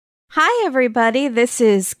Hi, everybody. This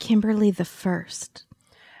is Kimberly the First.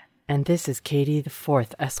 And this is Katie the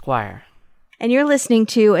Fourth, Esquire. And you're listening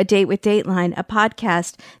to A Date with Dateline, a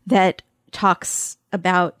podcast that talks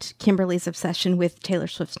about Kimberly's obsession with Taylor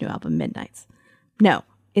Swift's new album, Midnights. No,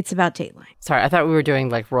 it's about Dateline. Sorry, I thought we were doing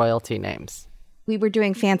like royalty names. We were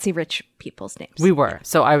doing fancy rich people's names. We were.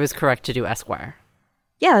 So I was correct to do Esquire.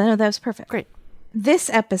 Yeah, no, that was perfect. Great. This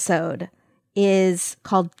episode is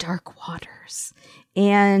called Dark Waters.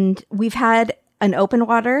 And we've had an open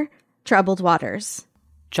water, troubled waters.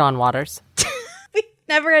 John Waters. We've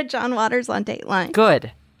never had John Waters on Dateline. Good.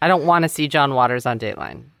 I don't want to see John Waters on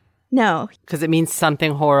Dateline. No. Because it means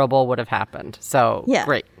something horrible would have happened. So, yeah.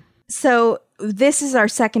 Great. So this is our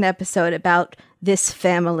second episode about this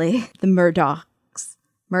family, the Murdochs.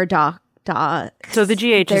 So the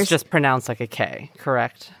GH is just pronounced like a K,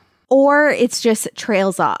 correct? Or it's just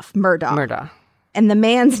trails off, Murdoch. And the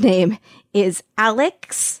man's name is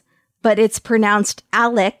Alex, but it's pronounced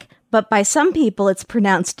Alec. But by some people, it's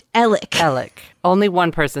pronounced Alec. Alec. Only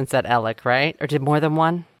one person said Alec, right? Or did more than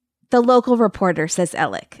one? The local reporter says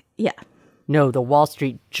Alec. Yeah. No, the Wall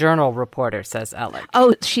Street Journal reporter says Alec.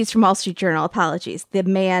 Oh, she's from Wall Street Journal. Apologies. The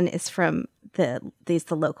man is from the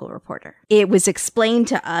local reporter. It was explained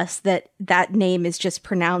to us that that name is just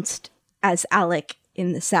pronounced as Alec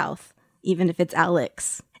in the South, even if it's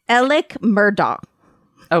Alex. Alec Murdoch.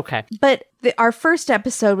 Okay. But our first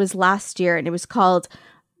episode was last year, and it was called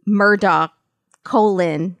Murdoch,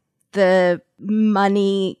 the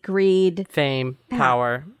money, greed, fame,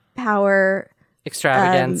 power,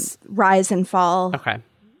 extravagance, rise and fall. Okay.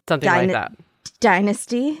 Something like that.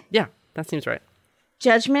 Dynasty. Yeah, that seems right.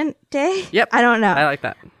 Judgment Day? Yep. I don't know. I like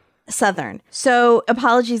that. Southern. So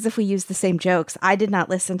apologies if we use the same jokes. I did not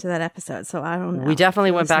listen to that episode, so I don't know. We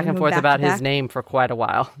definitely went back and forth about his name for quite a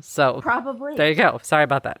while. So probably. There you go. Sorry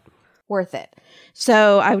about that. Worth it.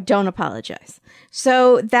 So I don't apologize.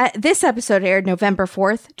 So this episode aired November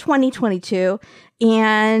 4th, 2022,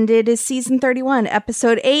 and it is season 31,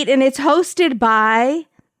 episode 8, and it's hosted by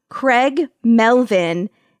Craig Melvin,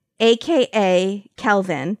 aka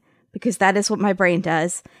Kelvin, because that is what my brain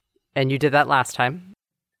does. And you did that last time.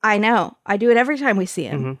 I know. I do it every time we see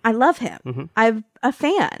him. Mm-hmm. I love him. Mm-hmm. I'm a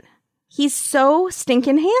fan. He's so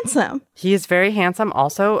stinking handsome. He is very handsome,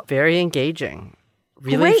 also very engaging.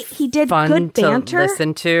 Really great. He did fun good banter. To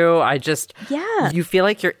listen to. Yeah. You feel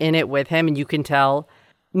like you're in it with him, and you can tell,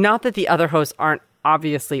 not that the other hosts aren't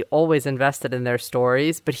obviously always invested in their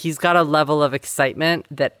stories, but he's got a level of excitement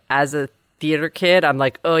that as a theater kid, I'm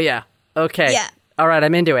like, oh yeah, okay. Yeah. All right,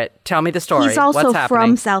 I'm into it. Tell me the story. He's also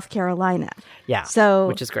from South Carolina. Yeah, so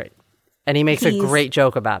which is great. And he makes a great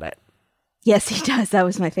joke about it. Yes, he does. That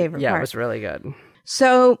was my favorite part. Yeah, it was really good.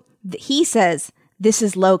 So he says, this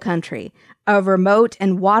is low country, a remote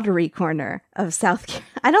and watery corner of South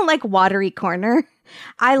Carolina. I don't like watery corner.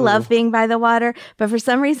 I love being by the water, but for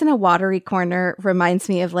some reason, a watery corner reminds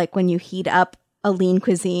me of like when you heat up a lean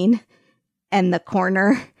cuisine and the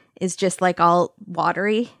corner is just like all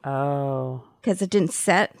watery. Oh. Because it didn't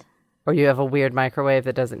set. Or you have a weird microwave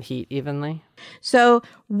that doesn't heat evenly. So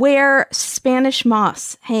where Spanish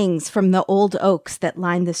moss hangs from the old oaks that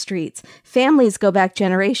line the streets, families go back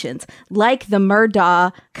generations, like the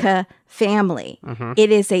Murdoch family. Mm-hmm.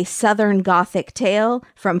 It is a Southern Gothic tale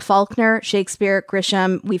from Faulkner, Shakespeare,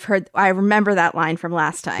 Grisham. I remember that line from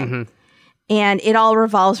last time. Mm-hmm. And it all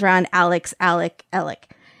revolves around Alec.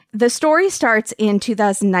 The story starts in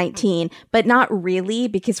 2019, but not really,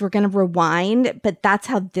 because we're going to rewind, but that's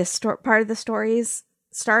how this part of the story is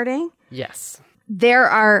starting. Yes. There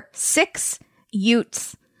are 6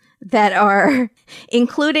 Utes that are,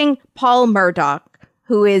 including Paul Murdoch,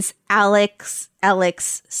 who is Alec's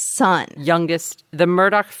son. Youngest. The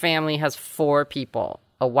Murdoch family has 4 people,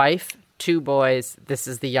 a wife, 2 boys. This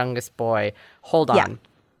is the youngest boy. Hold on. Yeah.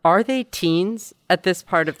 Are they teens at this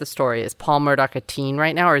part of the story? Is Paul Murdoch a teen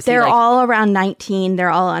right now? Or is They're all around 19. They're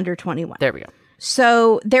all under 21. There we go.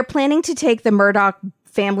 So they're planning to take the Murdoch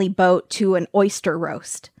family boat to an oyster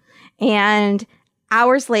roast. And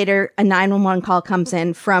hours later, a 911 call comes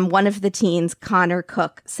in from one of the teens, Connor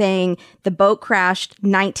Cook, saying the boat crashed.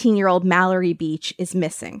 19-year-old Mallory Beach is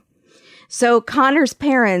missing. So Connor's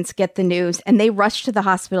parents get the news and they rush to the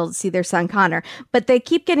hospital to see their son Connor. But they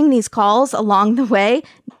keep getting these calls along the way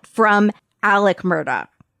from Alec Murdoch,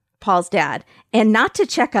 Paul's dad, and not to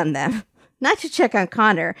check on them, not to check on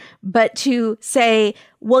Connor, but to say,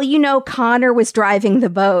 well, Connor was driving the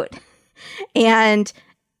boat and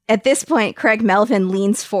At this point, Craig Melvin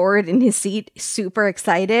leans forward in his seat, super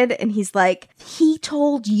excited, and he's like, he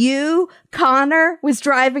told you Connor was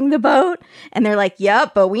driving the boat? And they're like,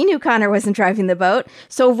 yep, but we knew Connor wasn't driving the boat.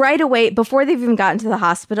 So right away, before they've even gotten to the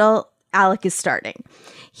hospital, Alec is starting.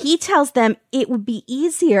 He tells them it would be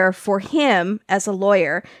easier for him as a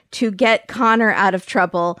lawyer to get Connor out of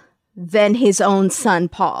trouble than his own son,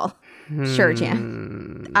 Paul. Sure,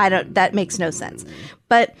 Jan. That makes no sense.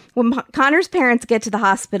 But when Connor's parents get to the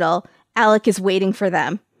hospital, Alec is waiting for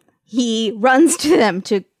them. He runs to them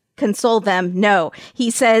to console them. No,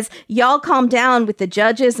 he says, y'all calm down with the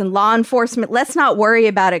judges and law enforcement. Let's not worry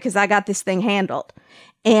about it because I got this thing handled.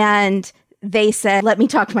 And they said, let me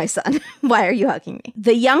talk to my son. Why are you hugging me?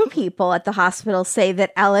 The young people at the hospital say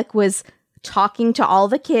that Alec was talking to all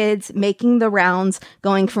the kids, making the rounds,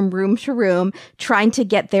 going from room to room, trying to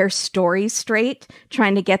get their stories straight,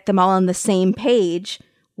 trying to get them all on the same page,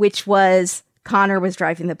 which was Connor was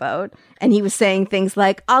driving the boat. And he was saying things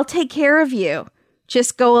like, I'll take care of you.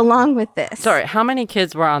 Just go along with this. Sorry, how many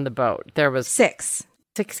kids were on the boat? There was 6.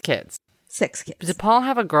 6 kids. 6 kids. Did Paul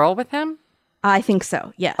have a girl with him? I think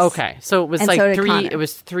so, yes. Okay, so it was like so 3, Connor. It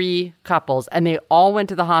was 3 couples, and they all went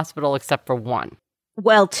to the hospital except for 1.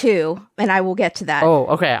 Well, 2, and I will get to that. Oh,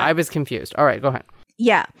 okay. I was confused. All right, go ahead.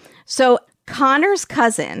 Yeah. So Connor's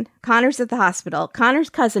at the hospital. Connor's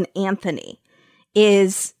cousin, Anthony,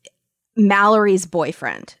 is Mallory's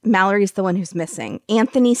boyfriend. Mallory's the one who's missing.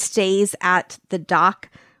 Anthony stays at the dock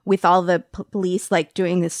with all the police, like,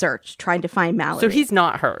 doing the search, trying to find Mallory. So he's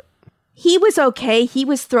not hurt. He was okay. He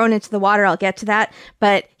was thrown into the water. I'll get to that,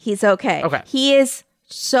 but he's okay. Okay. He is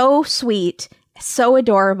so sweet, so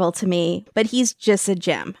adorable to me, but he's just a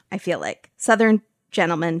gem, I feel like. Southern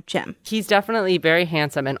gentleman gem. He's definitely very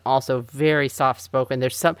handsome and also very soft-spoken.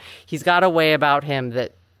 He's got a way about him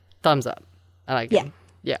that thumbs up. I like him.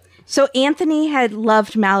 Yeah. So Anthony had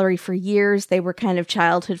loved Mallory for years. They were kind of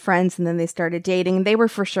childhood friends, and then they started dating. They were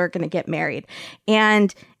for sure going to get married.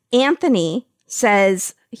 And Anthony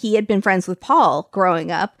says he had been friends with Paul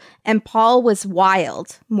growing up, and Paul was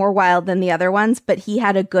wild, more wild than the other ones, but he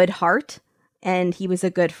had a good heart, and he was a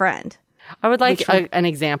good friend. I would like an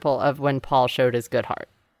example of when Paul showed his good heart.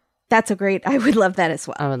 I would love that as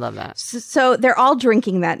well. I would love that. So they're all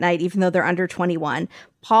drinking that night, even though they're under 21.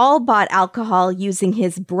 Paul bought alcohol using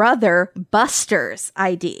his brother Buster's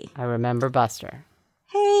ID. I remember Buster.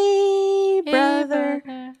 Hey,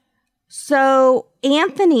 brother. So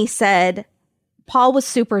Anthony said Paul was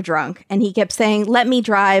super drunk, and he kept saying, let me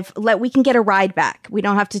drive. We can get a ride back. We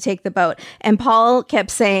don't have to take the boat. And Paul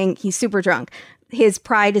kept saying he's super drunk. His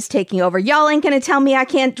pride is taking over. Y'all ain't going to tell me I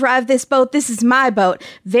can't drive this boat. This is my boat.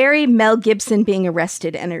 Very Mel Gibson being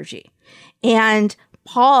arrested energy. And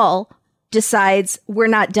Paul decides we're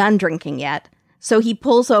not done drinking yet. So he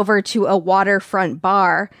pulls over to a waterfront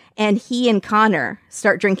bar, and he and Connor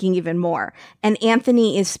start drinking even more. And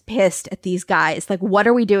Anthony is pissed at these guys. Like, what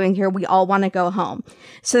are we doing here? We all want to go home.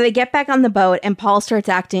 So they get back on the boat, and Paul starts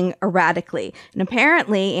acting erratically. And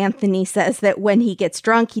apparently, Anthony says that when he gets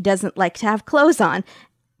drunk, he doesn't like to have clothes on.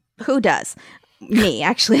 Who does? Me,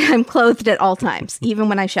 actually. I'm clothed at all times, even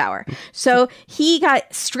when I shower. So he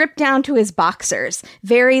got stripped down to his boxers.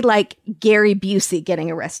 Very like Gary Busey getting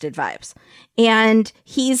arrested vibes. And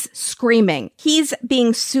he's screaming. He's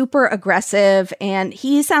being super aggressive, and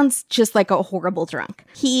he sounds just like a horrible drunk.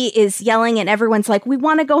 He is yelling, and everyone's like, we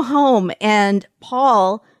want to go home. And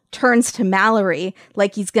Paul turns to Mallory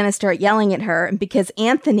like he's going to start yelling at her. And because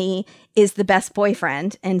Anthony is the best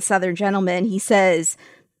boyfriend and Southern gentleman, he says,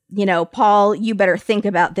 you know, Paul, you better think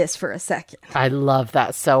about this for a second. I love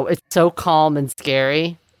that. So it's so calm and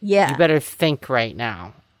scary. Yeah. You better think right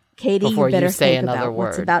now. Katie, before you better you say think another about word.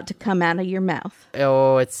 What's about to come out of your mouth.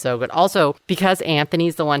 Oh, it's so good. Also, because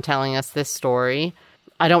Anthony's the one telling us this story,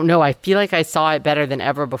 I don't know. I feel like I saw it better than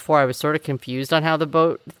ever before. I was sort of confused on how the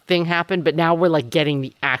boat thing happened, but now we're like getting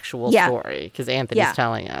the actual story because Anthony's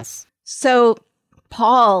telling us. So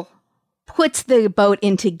Paul puts the boat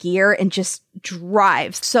into gear and just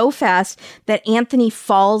drives so fast that Anthony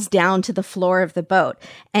falls down to the floor of the boat,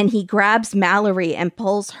 and he grabs Mallory and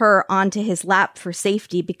pulls her onto his lap for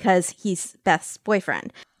safety because he's Beth's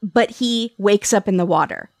boyfriend. But he wakes up in the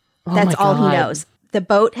water. That's all he knows. The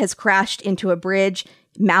boat has crashed into a bridge.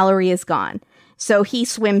 Mallory is gone. So he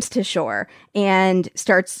swims to shore and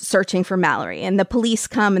starts searching for Mallory. And the police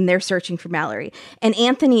come and they're searching for Mallory. And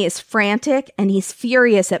Anthony is frantic and he's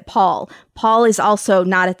furious at Paul. Paul is also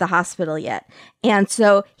not at the hospital yet. And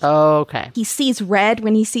so he sees red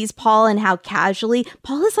when he sees Paul, and how casually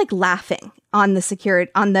Paul is like laughing on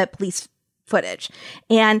the police footage.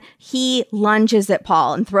 And he lunges at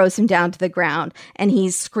Paul and throws him down to the ground. And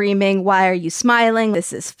he's screaming, "Why are you smiling?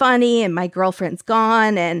 This is funny. And my girlfriend's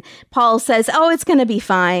gone." And Paul says, "Oh, it's going to be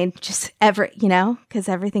fine." Just because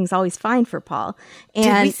everything's always fine for Paul. And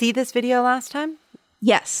did we see this video last time?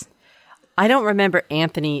 Yes. I don't remember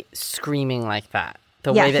Anthony screaming like that.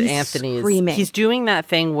 The way that Anthony is. He's doing that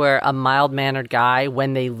thing where a mild-mannered guy,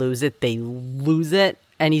 when they lose it, they lose it.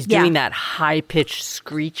 And he's doing that high-pitched,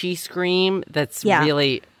 screechy scream that's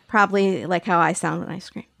really... Probably like how I sound when I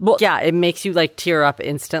scream. Well, yeah, it makes you like tear up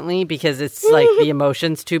instantly because it's like the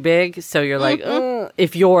emotion's too big. So you're like,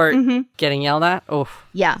 if you're getting yelled at,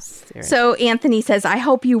 yeah. So Anthony says, "I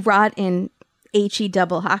hope you rot in HE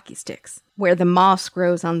double hockey sticks, where the moss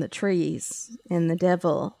grows on the trees and the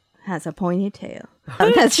devil has a pointy tail."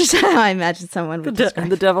 That's just how I imagine someone would describe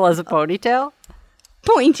the devil has a ponytail?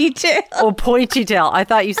 Pointy tail. Oh, pointy tail. I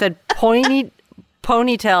thought you said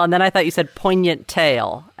ponytail, and then I thought you said poignant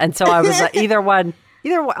tail. And so I was like, either one.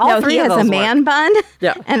 All three he of has those a man work. bun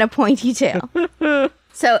and a pointy tail.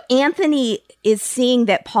 So Anthony is seeing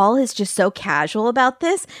that Paul is just so casual about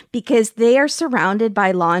this because they are surrounded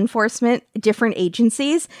by law enforcement, different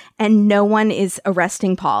agencies, and no one is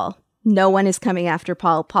arresting Paul. No one is coming after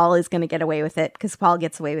Paul. Paul is going to get away with it because Paul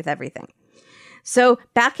gets away with everything. So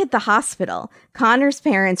back at the hospital, Connor's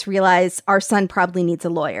parents realize our son probably needs a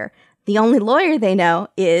lawyer. The only lawyer they know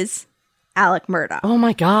is Alec Murdaugh. Oh,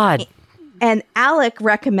 my God. And Alec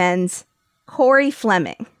recommends Corey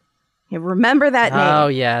Fleming. You remember that name? Oh,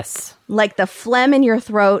 yes. Like the phlegm in your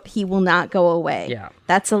throat, he will not go away. Yeah.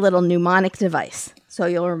 That's a little mnemonic device, so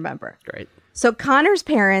you'll remember. Great. So Connor's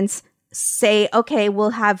parents say, "Okay, we'll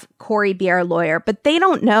have Corey be our lawyer." But they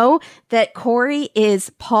don't know that Corey is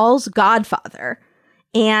Paul's godfather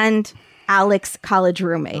and Alec's college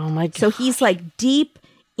roommate. Oh, my God. So he's like deep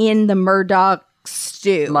in the Murdaugh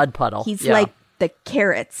stew. Mud puddle. He's like the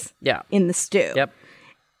carrots in the stew. Yep.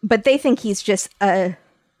 But they think he's just a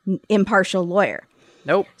impartial lawyer.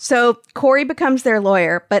 Nope. So Corey becomes their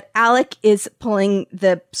lawyer, but Alec is pulling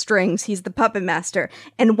the strings. He's the puppet master.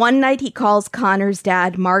 And one night he calls Connor's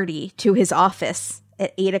dad, Marty, to his office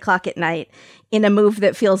at 8:00 at night in a move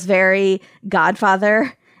that feels very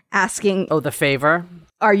Godfather, asking, "Oh, the favor?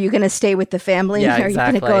 Are you going to stay with the family? Yeah, Are you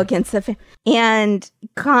going to go against the family?" And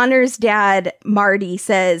Connor's dad, Marty,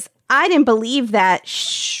 says, "I didn't believe that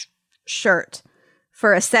shirt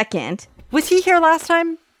for a second." Was he here last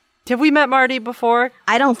time? Have we met Marty before?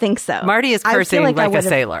 I don't think so. Marty is cursing like a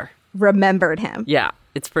sailor. Remembered him. Yeah,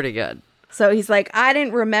 it's pretty good. So he's like, "I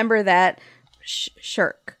didn't remember that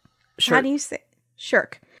shirk. How do you say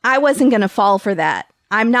shirk? I wasn't going to fall for that.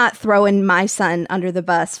 I'm not throwing my son under the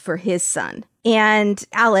bus for his son." And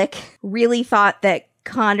Alec really thought that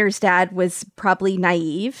Connor's dad was probably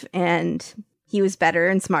naive and he was better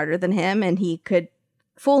and smarter than him and he could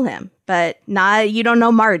fool him. But you don't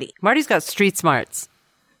know Marty. Marty's got street smarts.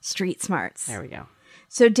 Street smarts. There we go.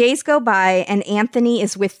 So days go by and Anthony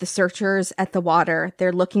is with the searchers at the water.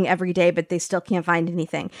 They're looking every day, but they still can't find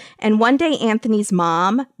anything. And one day Anthony's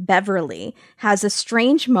mom, Beverly, has a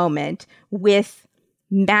strange moment with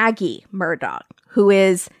Maggie Murdaugh, who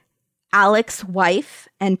is Alec's wife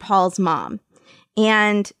and Paul's mom.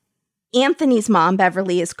 And Anthony's mom,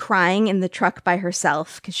 Beverly, is crying in the truck by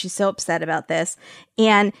herself because she's so upset about this.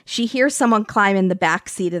 And she hears someone climb in the back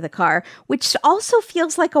seat of the car, which also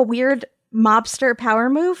feels like a weird mobster power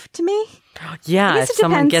move to me. Yeah, if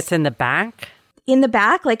someone gets in the back. In the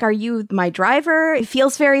back, like, are you my driver? It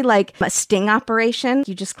feels very like a sting operation.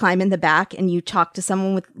 You just climb in the back and you talk to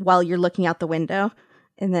someone while you're looking out the window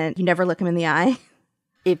and then you never look them in the eye.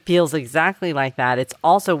 It feels exactly like that. It's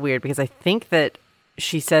also weird because I think that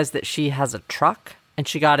she says that she has a truck and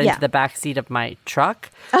she got into the back seat of my truck.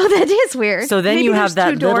 Oh, that is weird. So then Maybe you have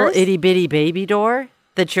that little itty bitty baby door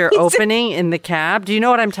that you're opening in the cab. Do you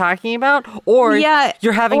know what I'm talking about? Or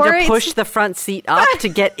you're having to push the front seat up to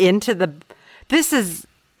get into the... This is...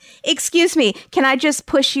 Excuse me, can I just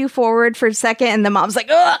push you forward for a second? And the mom's like,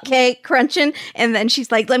 "Oh, okay," crunching. And then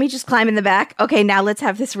she's like, "Let me just climb in the back. Okay, now let's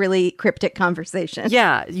have this really cryptic conversation."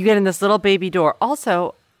 Yeah, you get in this little baby door.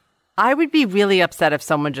 Also, I would be really upset if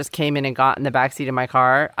someone just came in and got in the backseat of my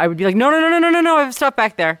car. I would be like, no, I have stuff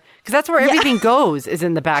back there. Because that's where everything goes, is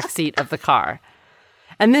in the backseat of the car.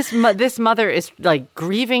 And this mother is like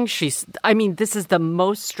grieving. This is the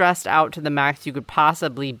most stressed out to the max you could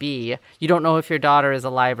possibly be. You don't know if your daughter is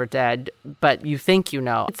alive or dead, but you think you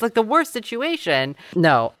know. It's like the worst situation.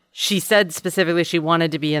 No, she said specifically she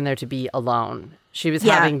wanted to be in there to be alone. She was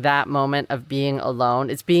having that moment of being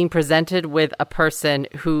alone. It's being presented with a person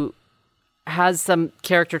who has some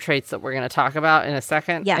character traits that we're going to talk about in a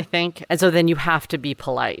second, I think. And so then you have to be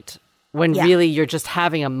polite. when Yeah. really you're just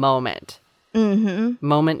having a moment. Mm-hmm.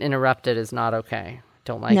 Moment interrupted is not okay.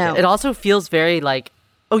 Don't like No. it. It also feels very like,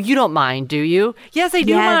 oh, you don't mind, do you? Yes, I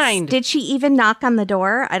do mind. Did she even knock on the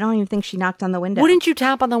door? I don't even think she knocked on the window. Wouldn't you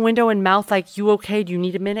tap on the window and mouth like, you okay? Do you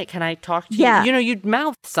need a minute? Can I talk to Yeah. you? You know, you'd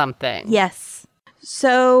mouth something. Yes.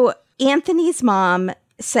 So Anthony's mom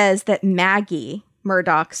says that Maggie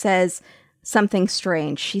Murdoch says something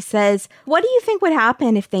strange. She says, what do you think would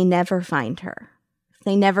happen if they never find her? If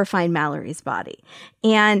they never find Mallory's body?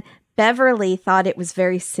 And Beverly thought it was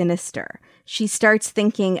very sinister. She starts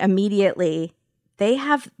thinking immediately,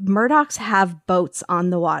 Murdochs have boats on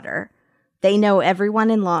the water. They know everyone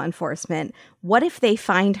in law enforcement. What if they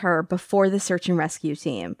find her before the search and rescue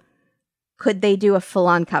team? Could they do a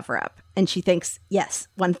full-on cover-up? And she thinks, yes,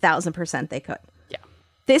 1,000% they could. Yeah.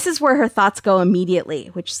 This is where her thoughts go immediately,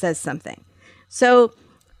 which says something. So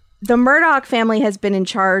the Murdoch family has been in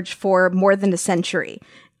charge for more than a century.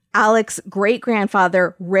 Alec's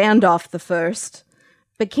great-grandfather, Randolph I,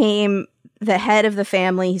 became the head of the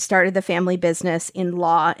family. He started the family business in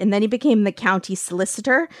law, and then he became the county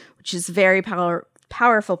solicitor, which is a very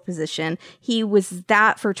powerful position. He was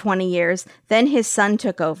that for 20 years. Then his son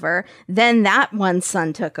took over. Then that one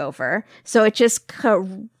son took over. So it just,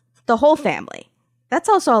 the whole family. That's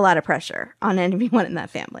also a lot of pressure on everyone in that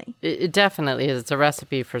family. It definitely is. It's a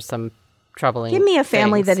recipe for some troubling Give me a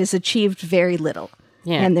family things. that has achieved very little.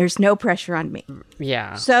 Yeah. And there's no pressure on me.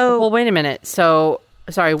 Yeah. So- well, wait a minute. So,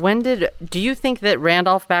 sorry, do you think that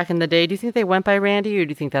Randolph back in the day, do you think they went by Randy, or do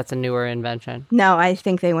you think that's a newer invention? No, I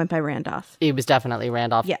think they went by Randolph. It was definitely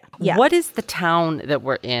Randolph. Yeah, yeah. What is the town that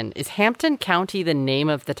we're in? Is Hampton County the name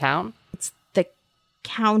of the town? It's the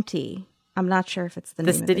county. I'm not sure if it's the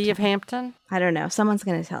The name city of of the town. Hampton? I don't know. Someone's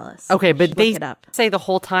going to tell us. Okay, We but should they look it up. say the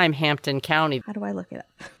whole time Hampton County. How do I look it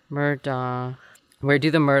up? Murdoch. Where do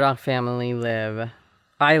the Murdoch family live?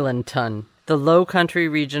 Islandton. The Low Country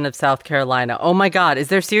region of South Carolina. Oh my God, is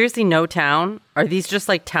there seriously no town? Are these just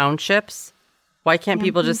like townships? Why can't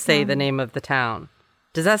people just say the name of the town?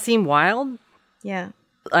 Does that seem wild? Yeah.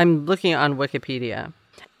 I'm looking on Wikipedia.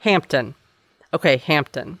 Hampton. Okay,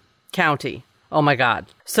 Hampton. County. Oh my God.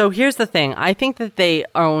 So here's the thing. I think that they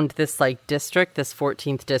owned this like district, this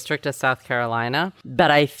 14th district of South Carolina, but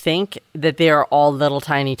I think that they are all little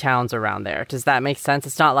tiny towns around there. Does that make sense?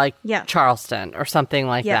 It's not like Yeah. Charleston or something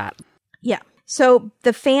like that. Yeah. So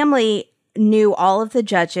the family knew all of the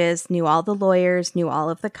judges, knew all the lawyers, knew all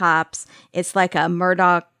of the cops. It's like a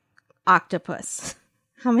Murdoch octopus.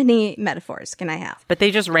 How many metaphors can I have? But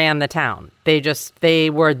they just ran the town. They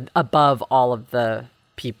were above all of the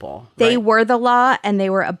people. They right? were the law and they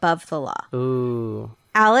were above the law. Ooh.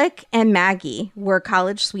 Alec and Maggie were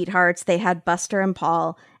college sweethearts. They had Buster and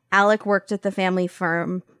Paul. Alec worked at the family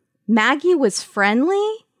firm. Maggie was friendly,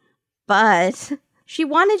 but she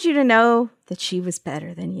wanted you to know that she was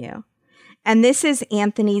better than you. And this is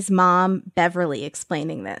Anthony's mom, Beverly,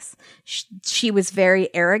 explaining this. She was very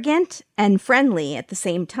arrogant and friendly at the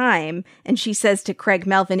same time. And she says to Craig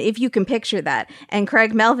Melvin, if you can picture that. And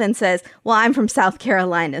Craig Melvin says, well, I'm from South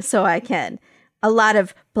Carolina, so I can. A lot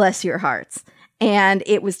of bless your hearts. And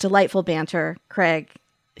it was delightful banter. Craig.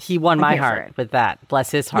 He won my here for heart it. with that. Bless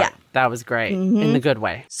his heart. Yeah. That was great. In the good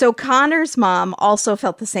way. So Connor's mom also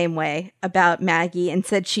felt the same way about Maggie and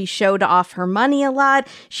said she showed off her money a lot.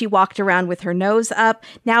 She walked around with her nose up.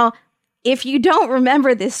 Now, if you don't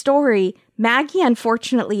remember this story, Maggie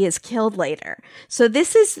unfortunately is killed later. So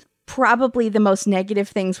this is probably the most negative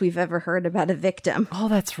things we've ever heard about a victim Oh,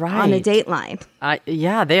 that's right. on a Dateline.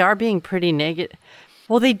 Yeah, they are being pretty negative.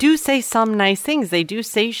 Well, they do say some nice things. They do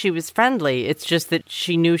say she was friendly. It's just that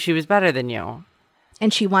she knew she was better than you.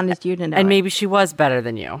 And she wanted you to know And it. maybe she was better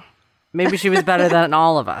than you. Maybe she was better than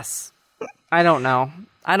all of us. I don't know.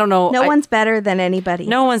 No one's better than anybody.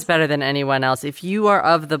 No one's better than anyone else. If you are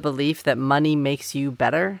of the belief that money makes you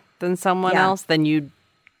better than someone Yeah. else, then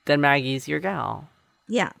Maggie's your gal.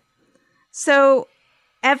 Yeah. So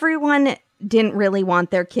everyone didn't really want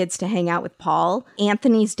their kids to hang out with Paul.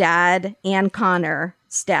 Anthony's dad and Connor's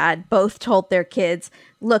dad both told their kids,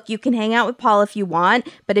 look, you can hang out with Paul if you want,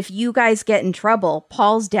 but if you guys get in trouble,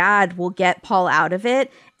 Paul's dad will get Paul out of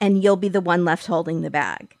it, and you'll be the one left holding the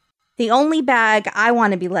bag. The only bag I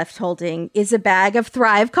want to be left holding is a bag of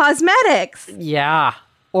Thrive Cosmetics. Yeah.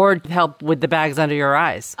 Or help with the bags under your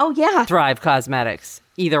eyes. Oh, yeah. Thrive Cosmetics.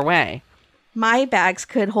 Either way. My bags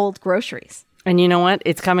could hold groceries. And you know what?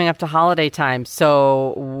 It's coming up to holiday time.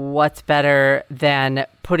 So what's better than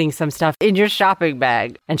putting some stuff in your shopping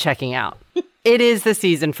bag and checking out? It is the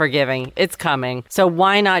season for giving. It's coming. So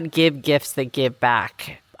why not give gifts that give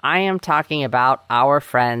back? I am talking about our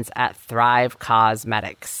friends at Thrive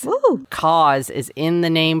Causemetics. Ooh. Cause is in the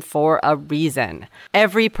name for a reason.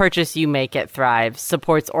 Every purchase you make at Thrive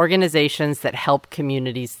supports organizations that help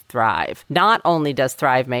communities thrive. Not only does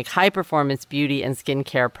Thrive make high-performance beauty and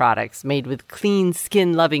skincare products made with clean,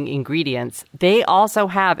 skin-loving ingredients, they also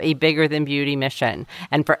have a bigger-than-beauty mission.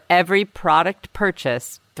 And for every product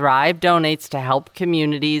purchased, Thrive donates to help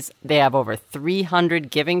communities. They have over 300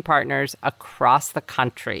 giving partners across the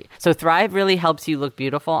country. So Thrive really helps you look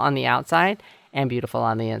beautiful on the outside and beautiful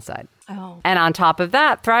on the inside. Oh. And on top of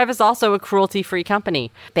that, Thrive is also a cruelty-free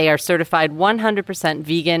company. They are certified 100%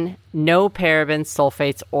 vegan, no parabens,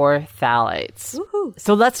 sulfates, or phthalates. Woohoo.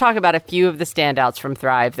 So let's talk about a few of the standouts from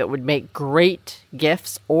Thrive that would make great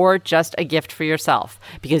gifts or just a gift for yourself,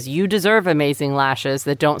 because you deserve amazing lashes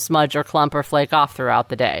that don't smudge or clump or flake off throughout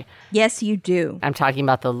the day. Yes, you do. I'm talking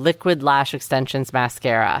about the Liquid Lash Extensions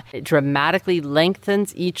Mascara. It dramatically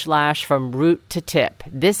lengthens each lash from root to tip.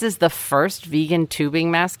 This is the first vegan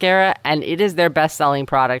tubing mascara, and it is their best-selling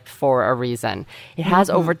product for a reason. It has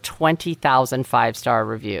over 20,000 five-star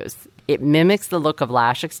reviews. It mimics the look of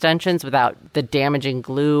lash extensions without the damaging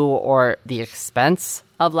glue or the expense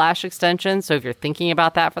of lash extensions. So if you're thinking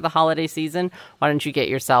about that for the holiday season, why don't you get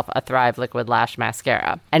yourself a Thrive Liquid Lash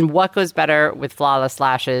Mascara? And what goes better with flawless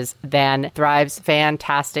lashes than Thrive's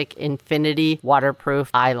fantastic Infinity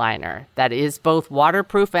Waterproof Eyeliner that is both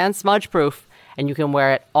waterproof and smudge-proof. And you can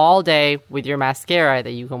wear it all day with your mascara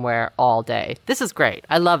that you can wear all day. This is great.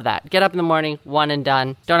 I love that. Get up in the morning, one and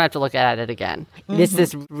done. Don't have to look at it again. It's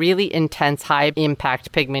this really intense,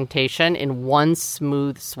 high-impact pigmentation in one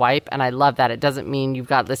smooth swipe, and I love that. It doesn't mean you've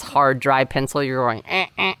got this hard, dry pencil you're going,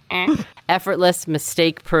 Effortless,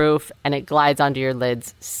 mistake-proof, and it glides onto your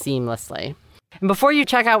lids seamlessly. And before you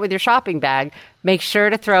check out with your shopping bag, make sure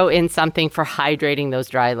to throw in something for hydrating those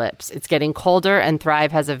dry lips. It's getting colder, and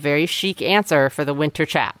Thrive has a very chic answer for the winter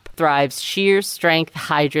chap. Thrive's Sheer Strength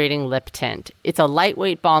Hydrating Lip Tint. It's a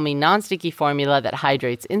lightweight, balmy, non-sticky formula that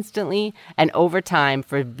hydrates instantly and over time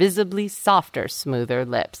for visibly softer, smoother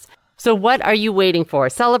lips. So what are you waiting for?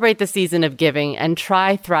 Celebrate the season of giving and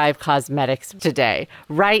try Thrive Causemetics today.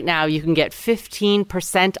 Right now, you can get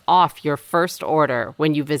 15% off your first order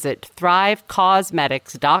when you visit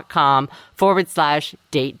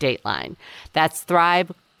thrivecausemetics.com/date-dateline. That's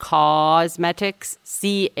Thrive Causemetics,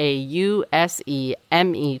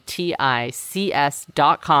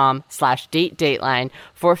 CAUSEMETICS.com/date-dateline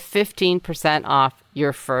for 15% off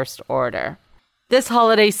your first order. This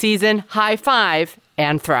holiday season, high five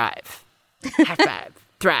and thrive. High five.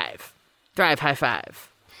 Thrive. Thrive, high five.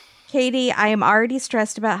 Katie, I am already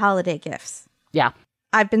stressed about holiday gifts. Yeah.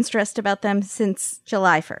 I've been stressed about them since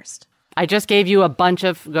July 1st. I just gave you a bunch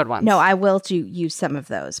of good ones. No, I will use some of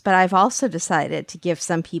those. But I've also decided to give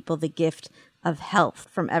some people the gift of health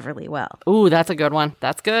from Everlywell. Ooh, that's a good one.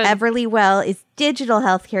 That's good. Everlywell is digital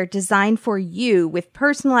healthcare designed for you with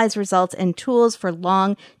personalized results and tools for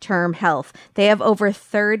long-term health. They have over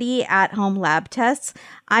 30 at-home lab tests.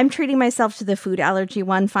 I'm treating myself to the food allergy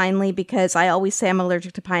one finally because I always say I'm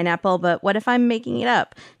allergic to pineapple, but what if I'm making it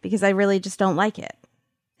up because I really just don't like it?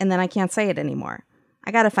 And then I can't say it anymore.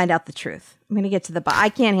 I got to find out the truth. I'm going to get to the I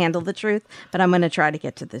can't handle the truth, but I'm going to try to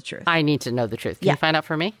get to the truth. I need to know the truth. Can you find out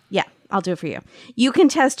for me? Yeah, I'll do it for you. You can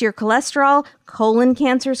test your cholesterol, colon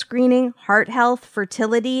cancer screening, heart health,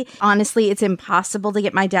 fertility. Honestly, it's impossible to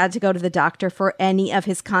get my dad to go to the doctor for any of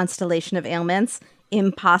his constellation of ailments.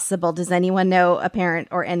 Impossible. Does anyone know a parent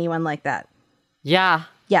or anyone like that? Yeah.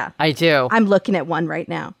 Yeah. I do. I'm looking at one right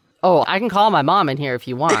now. Oh, I can call my mom in here if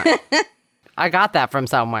you want. I got that from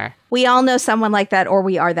somewhere. We all know someone like that, or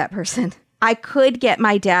we are that person. I could get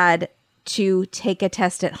my dad to take a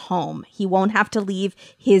test at home. He won't have to leave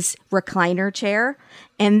his recliner chair.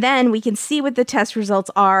 And then we can see what the test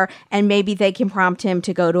results are, and maybe they can prompt him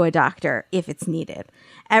to go to a doctor if it's needed.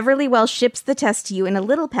 Everlywell ships the test to you in a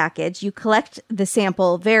little package. You collect the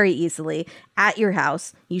sample very easily at your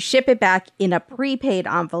house. You ship it back in a prepaid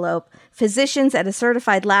envelope. Physicians at a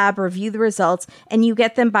certified lab review the results, and you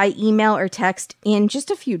get them by email or text in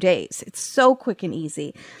just a few days. It's so quick and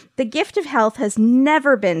easy. The gift of health has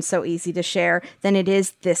never been so easy to share than it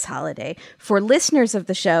is this holiday. For listeners of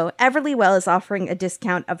the show, Everlywell is offering a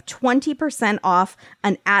discount of 20% off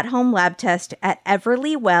an at-home lab test at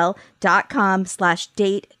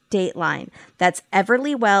everlywell.com/date-dateline. That's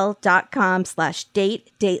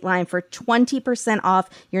everlywell.com/date-dateline for 20% off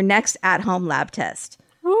your next at-home lab test.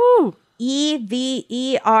 Woo!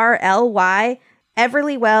 EVERLY,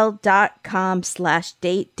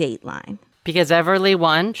 everlywell.com/date-dateline. Because Everly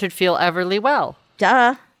One should feel Everly well.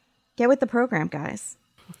 Duh. Get with the program, guys.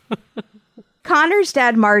 Connor's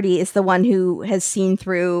dad, Marty, is the one who has seen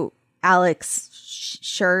through Alec's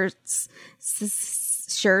shirts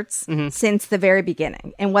since the very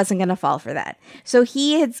beginning and wasn't going to fall for that. So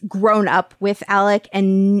he had grown up with Alec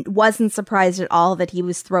and wasn't surprised at all that he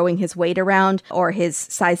was throwing his weight around, or his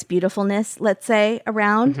size beautifulness, let's say,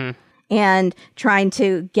 around, and trying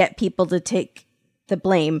to get people to take the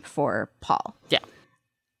blame for Paul. Yeah.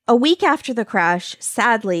 A week after the crash,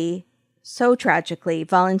 sadly, so tragically,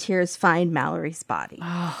 volunteers find Mallory's body.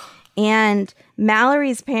 And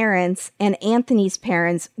Mallory's parents and Anthony's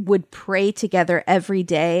parents would pray together every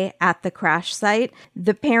day at the crash site.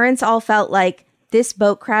 The parents all felt like this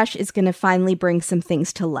boat crash is going to finally bring some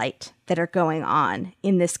things to light that are going on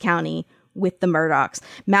in this county with the Murdochs.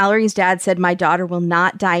 Mallory's dad said, "My daughter will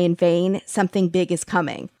not die in vain. Something big is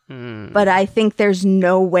coming." But I think there's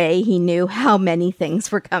no way he knew how many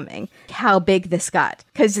things were coming, how big this got,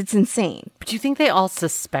 because it's insane. But do you think they all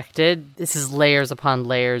suspected this is layers upon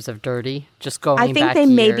layers of dirty, just going back I think they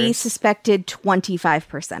years? maybe suspected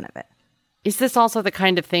 25% of it. Is this also the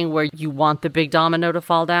kind of thing where you want the big domino to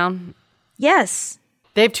fall down? Yes.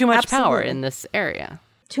 They have too much power Absolutely. in this area.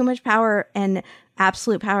 Too much power, and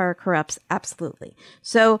absolute power corrupts absolutely.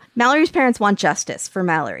 So Mallory's parents want justice for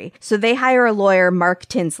Mallory. So they hire a lawyer, Mark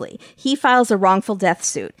Tinsley. He files a wrongful death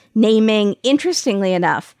suit, naming, interestingly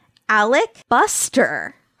enough, Alec,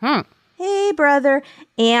 Buster, hey brother,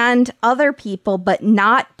 and other people, but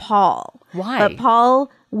not Paul. Why? But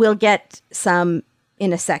Paul will get some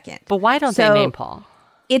in a second. But why don't they name Paul?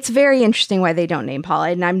 It's very interesting why they don't name Paul,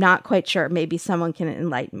 and I'm not quite sure. Maybe someone can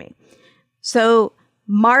enlighten me. So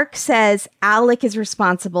Mark says Alec is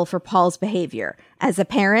responsible for Paul's behavior as a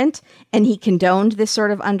parent, and he condoned this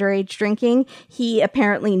sort of underage drinking. He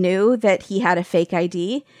apparently knew that he had a fake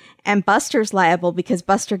ID, and Buster's liable because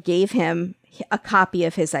Buster gave him a copy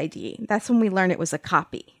of his ID. That's when we learned it was a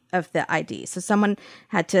copy of the ID. So someone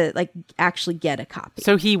had to actually get a copy.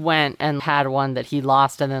 So he went and had one that he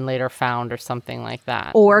lost and then later found or something like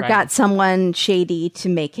that. Or right? got someone shady to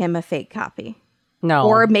make him a fake copy. No.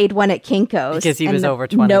 Or made one at Kinko's. Because he was over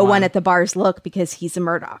 21. No one at the bars look because he's a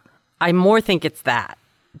Murdoch. I more think it's that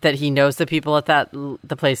he knows the people at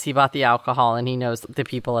the place he bought the alcohol, and he knows the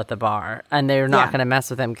people at the bar, and they're not going to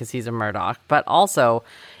mess with him because he's a Murdoch. But also,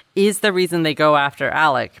 is the reason they go after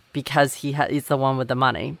Alec because he's the one with the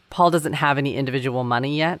money? Paul doesn't have any individual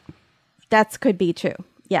money yet. That could be true.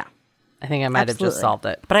 Yeah. I think I might have just solved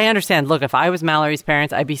it. But I understand. Look, if I was Mallory's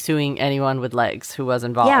parents, I'd be suing anyone with legs who was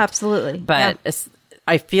involved. Yeah, absolutely. But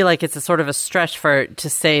I feel like it's a sort of a stretch to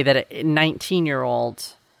say that a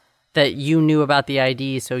 19-year-old that you knew about the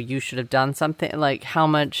ID, so you should have done something. Like, how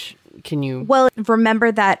much can you... Well,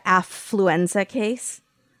 remember that affluenza case?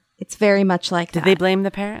 It's very much like that. Did they blame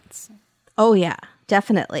the parents? Oh, yeah.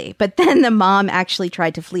 Definitely. But then the mom actually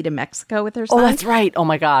tried to flee to Mexico with her son. Oh, that's right. Oh,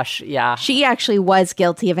 my gosh. Yeah. She actually was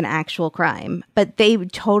guilty of an actual crime, but they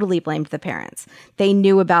totally blamed the parents. They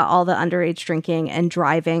knew about all the underage drinking and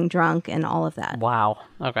driving drunk and all of that. Wow.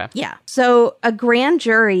 Okay. Yeah. So a grand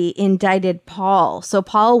jury indicted Paul. So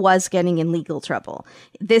Paul was getting in legal trouble.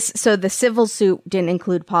 So the civil suit didn't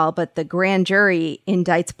include Paul, but the grand jury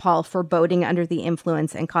indicts Paul for boating under the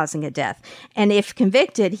influence and causing a death. And if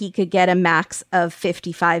convicted, he could get a max of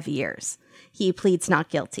 55 years. He pleads not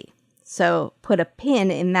guilty. So put a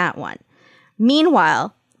pin in that one.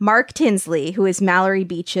 Meanwhile, Mark Tinsley, who is Mallory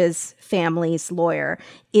Beach's family's lawyer,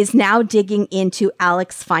 is now digging into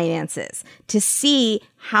Alec's finances to see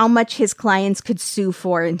how much his clients could sue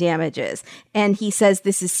for in damages. And he says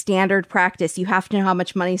this is standard practice. You have to know how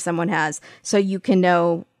much money someone has so you can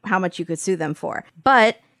know how much you could sue them for.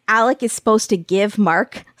 But Alec is supposed to give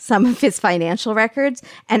Mark some of his financial records,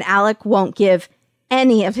 and Alec won't give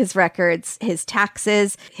any of his records, his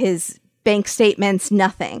taxes, his bank statements,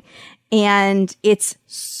 nothing. And it's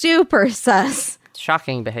super sus.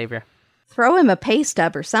 Shocking behavior. Throw him a pay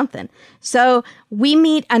stub or something. So we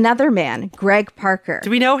meet another man, Greg Parker. Do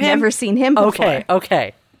we know him? Never seen him before.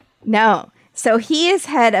 Okay. No. So he is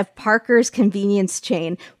head of Parker's convenience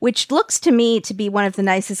chain, which looks to me to be one of the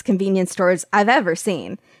nicest convenience stores I've ever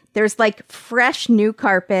seen. There's fresh new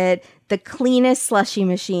carpet, the cleanest slushy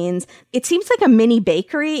machines. It seems like a mini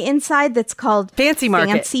bakery inside that's called Fancy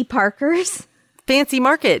Market. Fancy Parker's. Fancy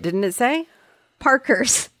Market, didn't it say?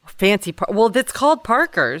 Parker's. Well, that's called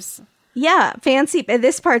Parker's. Yeah, fancy.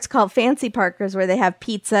 This part's called Fancy Parker's, where they have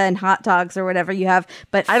pizza and hot dogs or whatever you have.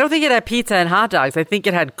 But I don't think it had pizza and hot dogs. I think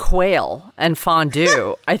it had quail and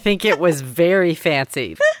fondue. I think it was very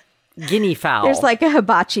fancy. Guinea fowl. There's a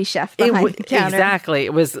hibachi chef behind the counter. Exactly.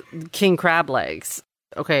 It was king crab legs.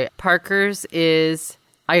 Okay, Parker's is...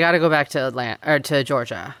 I got to go back to Atlanta or to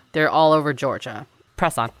Georgia. They're all over Georgia.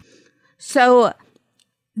 Press on. So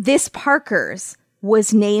this Parker's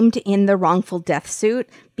was named in the wrongful death suit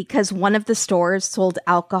because one of the stores sold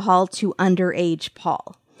alcohol to underage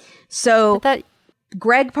Paul. So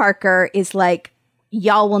Greg Parker is like,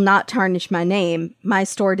 y'all will not tarnish my name. My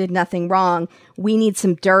store did nothing wrong. We need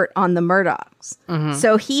some dirt on the Murdochs. Mm-hmm.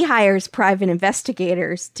 So he hires private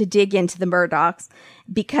investigators to dig into the Murdochs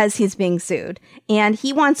because he's being sued. And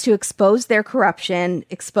he wants to expose their corruption,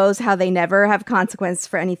 expose how they never have consequences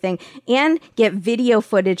for anything, and get video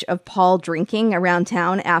footage of Paul drinking around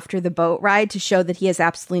town after the boat ride to show that he has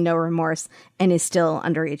absolutely no remorse and is still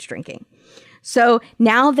underage drinking. So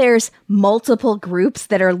now there's multiple groups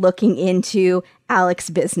that are looking into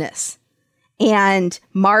Alec's business. And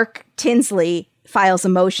Mark Tinsley files a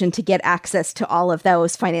motion to get access to all of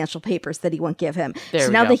those financial papers that he won't give him.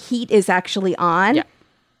 So now the heat is actually on. Yeah.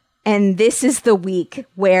 And this is the week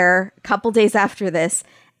where, a couple days after this,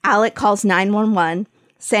 Alec calls 911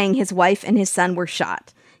 saying his wife and his son were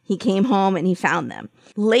shot. He came home and he found them.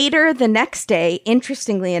 Later the next day,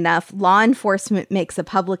 interestingly enough, law enforcement makes a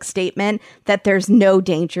public statement that there's no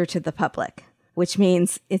danger to the public, which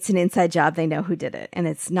means it's an inside job. They know who did it, and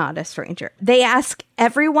it's not a stranger. They ask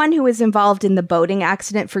everyone who was involved in the boating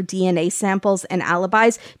accident for DNA samples and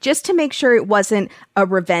alibis just to make sure it wasn't a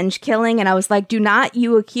revenge killing. And I was like, do not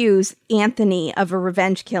you accuse Anthony of a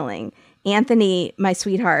revenge killing. Anthony, my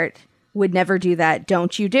sweetheart, would never do that.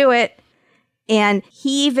 Don't you do it. And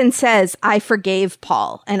he even says, I forgave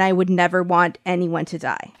Paul, and I would never want anyone to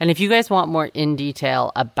die. And if you guys want more in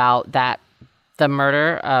detail about that, the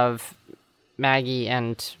murder of Maggie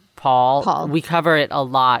and Paul, we cover it a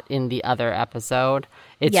lot in the other episode.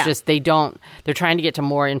 It's just they're trying to get to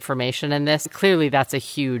more information in this. Clearly, that's a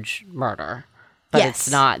huge murder, but it's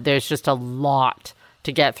not. There's just a lot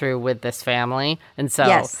to get through with this family. And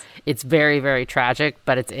so it's very, very tragic,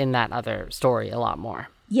 but it's in that other story a lot more.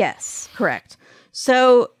 Yes, correct.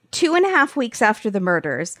 So 2.5 weeks after the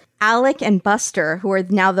murders, Alec and Buster, who are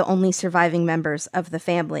now the only surviving members of the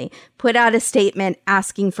family, put out a statement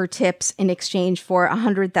asking for tips in exchange for a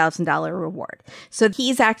 $100,000 reward. So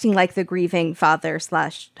he's acting like the grieving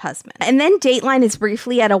father/husband. And then Dateline is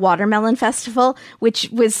briefly at a watermelon festival, which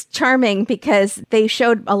was charming because they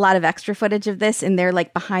showed a lot of extra footage of this in their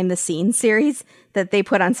like behind the scenes series that they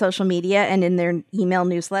put on social media and in their email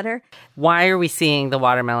newsletter. Why are we seeing the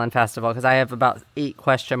watermelon festival? Because I have about 8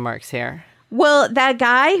 question marks here. Well, that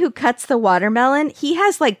guy who cuts the watermelon, he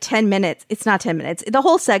has like 10 minutes. It's not 10 minutes. The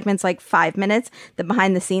whole segment's like 5 minutes, the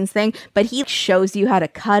behind the scenes thing. But he shows you how to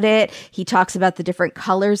cut it. He talks about the different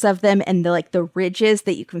colors of them and the ridges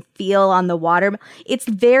that you can feel on the water. It's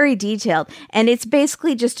very detailed. And it's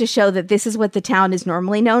basically just to show that this is what the town is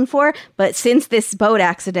normally known for. But since this boat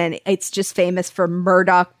accident, it's just famous for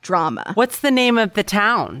Murdoch drama. What's the name of the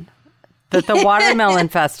town that the watermelon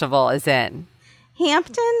festival is in?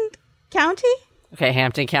 Hampton County? Okay,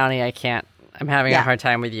 Hampton County, I can't. I'm having a hard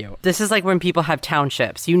time with you. This is like when people have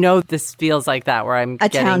townships. You know this feels like that where I'm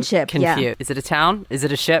getting township, confused. Yeah. Is it a town? Is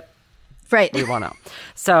it a ship? Right. We won't know.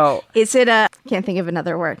 So is it a... Can't think of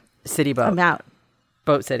another word. City boat. I'm out.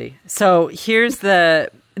 Boat city. So here's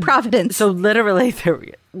the... Providence. So literally,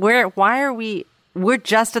 we're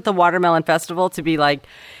just at the watermelon festival to be like...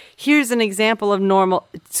 Here's an example of normal.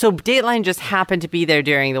 So Dateline just happened to be there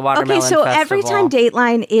during the watermelon festival. Okay, so every time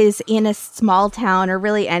Dateline is in a small town or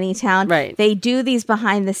really any town, right, they do these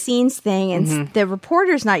behind the scenes thing, and the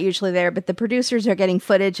reporter's not usually there, but the producers are getting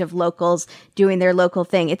footage of locals doing their local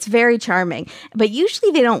thing. It's very charming. But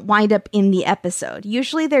usually they don't wind up in the episode.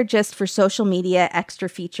 Usually they're just for social media, extra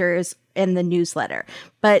features, and the newsletter.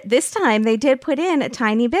 But this time they did put in a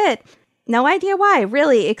tiny bit. No idea why,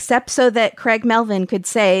 really, except so that Craig Melvin could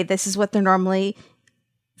say this is what they're normally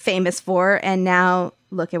famous for, and now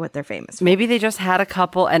look at what they're famous for. Maybe they just had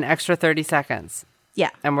an extra 30 seconds.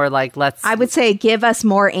 Yeah. And we're like, I would say give us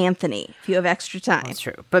more Anthony if you have extra time. That's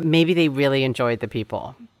true. But maybe they really enjoyed the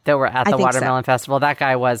people that were at the Watermelon Festival. That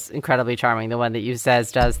guy was incredibly charming, the one that you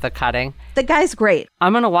says does the cutting. The guy's great.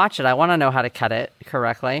 I'm going to watch it. I want to know how to cut it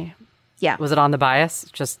correctly. Yeah. Was it on the bias?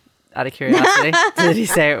 Just... out of curiosity, did he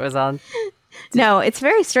say it was on? No, it's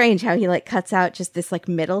very strange how he cuts out just this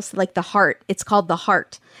middle, the heart. It's called the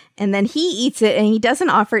heart. And then he eats it and he doesn't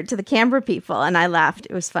offer it to the camera people. And I laughed.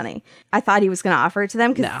 It was funny. I thought he was going to offer it to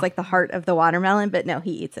them because it's the heart of the watermelon, but no,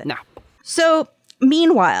 he eats it. No. So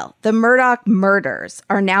meanwhile, the Murdoch murders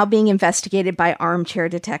are now being investigated by armchair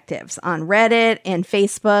detectives on Reddit and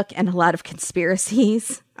Facebook, and a lot of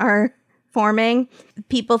conspiracies are forming.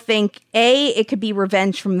 People think, it could be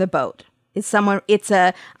revenge from the boat. It's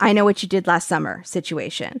a I know what you did last summer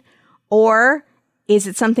situation. Or is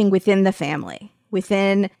it something within the family?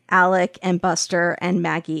 within Alec and Buster and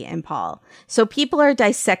Maggie and Paul. So people are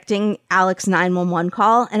dissecting Alec's 911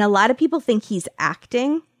 call, and a lot of people think he's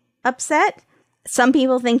acting upset. Some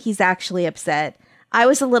people think he's actually upset. I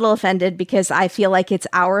was a little offended because I feel like it's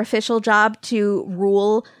our official job to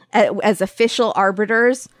rule as official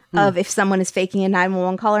arbiters of if someone is faking a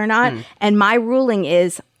 911 call or not. And my ruling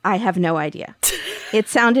is I have no idea. It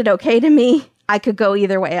sounded okay to me. I could go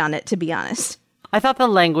either way on it, to be honest. I thought the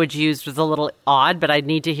language used was a little odd, but I'd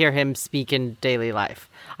need to hear him speak in daily life.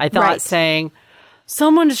 I thought saying,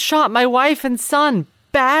 someone shot my wife and son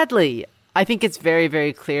badly. I think it's very,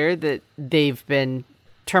 very clear that they've been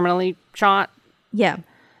terminally shot. Yeah.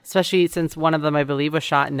 Especially since one of them, I believe, was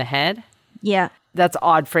shot in the head. Yeah. That's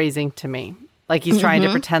odd phrasing to me. Like he's trying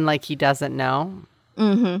to pretend like he doesn't know.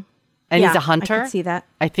 And he's a hunter. I can see that.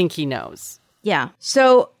 I think he knows. Yeah.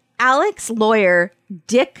 So Alec's lawyer,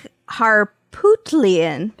 Dick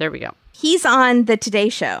Harpootlian. There we go. He's on the Today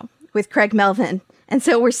Show with Craig Melvin. And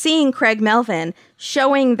so we're seeing Craig Melvin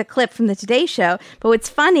showing the clip from the Today Show. But what's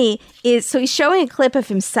funny is, so he's showing a clip of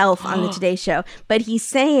himself on the Today Show, but he's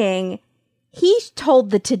saying he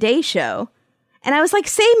told the Today Show. And I was like,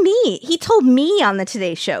 say me. He told me on the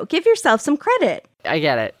Today Show. Give yourself some credit. I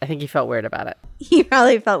get it. I think he felt weird about it. He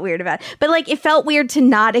probably felt weird about it. But like, it felt weird to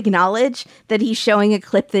not acknowledge that he's showing a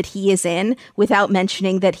clip that he is in without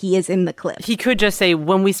mentioning that he is in the clip. He could just say,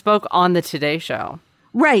 when we spoke on the Today Show.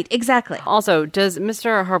 Right, exactly. Also, does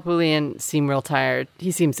Mr. Harpootlian seem real tired?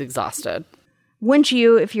 He seems exhausted. Wouldn't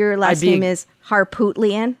you if your last name is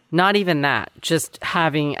Harpootlian? Not even that. Just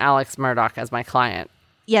having Alex Murdaugh as my client.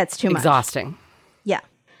 Yeah, it's too much. Exhausting. Yeah.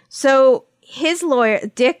 So his lawyer,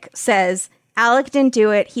 Dick, says Alec didn't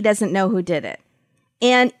do it. He doesn't know who did it.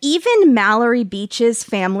 And even Mallory Beach's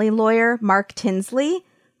family lawyer, Mark Tinsley,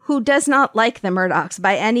 who does not like the Murdaughs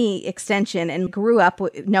by any extension and grew up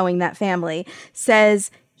knowing that family, says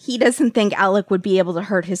he doesn't think Alec would be able to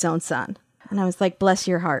hurt his own son. And I was like, bless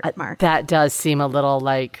your heart, Mark. That does seem a little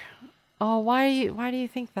like, oh, why do you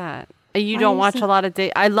think that? You don't watch a lot of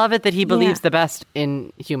I love it that he believes the best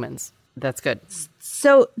in humans. That's good.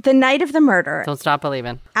 So the night of the murder, don't stop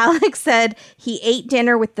believing. Alex said he ate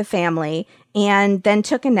dinner with the family and then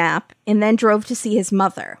took a nap and then drove to see his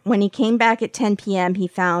mother. When he came back at 10 p.m., he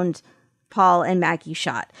found Paul and Maggie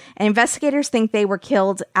shot. And investigators think they were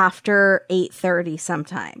killed after 8:30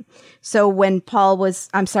 sometime. So when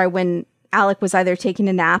when Alec was either taking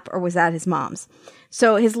a nap or was at his mom's.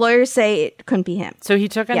 So his lawyers say it couldn't be him. So he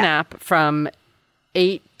took a nap from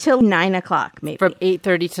 8 till 9 o'clock, maybe. From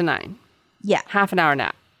 8:30 to 9. Yeah. Half an hour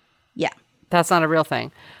nap. Yeah. That's not a real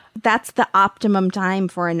thing. That's the optimum time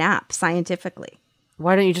for a nap, scientifically.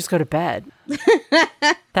 Why don't you just go to bed?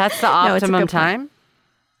 That's the optimum time?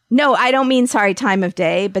 No, I don't mean, time of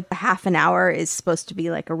day, but the half an hour is supposed to be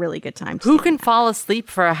like a really good time. Who can fall asleep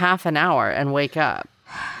for a half an hour and wake up?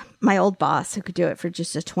 My old boss, who could do it for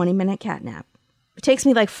just a 20-minute cat nap. It takes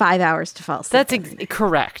me like 5 hours to fall asleep. That's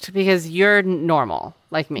correct, because you're normal,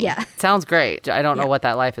 like me. Yeah. Sounds great. I don't know what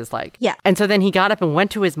that life is like. Yeah. And so then he got up and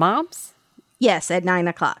went to his mom's? Yes, at 9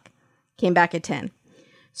 o'clock. Came back at 10.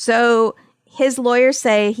 So his lawyers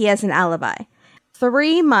say he has an alibi.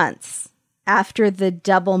 3 months after the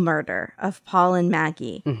double murder of Paul and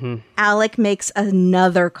Maggie, Alec makes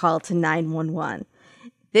another call to 911.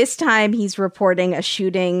 This time he's reporting a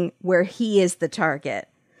shooting where he is the target.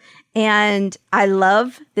 And I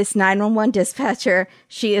love this 911 dispatcher.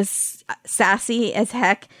 She is sassy as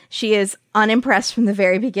heck. She is unimpressed from the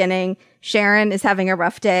very beginning. Sharon is having a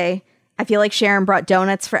rough day. I feel like Sharon brought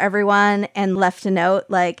donuts for everyone and left a note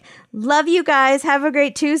like, love you guys. Have a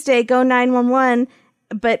great Tuesday. Go 911.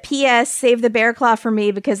 But P.S. save the bear claw for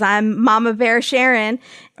me because I'm Mama Bear Sharon.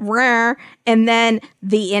 And then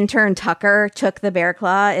the intern Tucker took the bear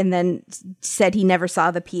claw and then said he never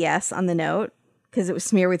saw the P.S. on the note because it was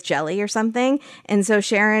smeared with jelly or something. And so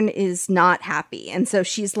Sharon is not happy. And so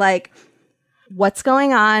she's like, what's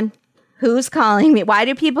going on? Who's calling me? Why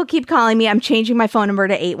do people keep calling me? I'm changing my phone number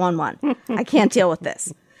to 811. I can't deal with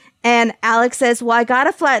this. And Alex says, well, I got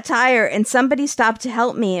a flat tire and somebody stopped to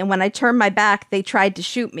help me. And when I turned my back, they tried to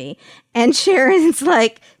shoot me. And Sharon's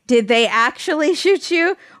like, did they actually shoot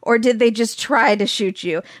you or did they just try to shoot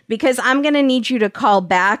you? Because I'm going to need you to call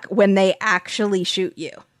back when they actually shoot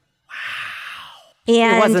you.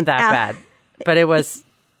 And it wasn't that bad, but it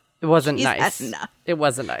wasn't nice. Enough. It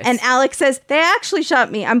wasn't nice. And Alex says, they actually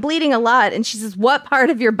shot me. I'm bleeding a lot. And she says, what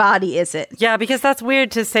part of your body is it? Yeah, because that's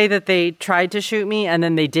weird to say that they tried to shoot me and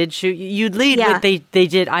then they did shoot you. You'd lead with they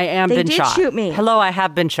did. I am been shot. They did shoot me. Hello, I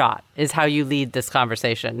have been shot is how you lead this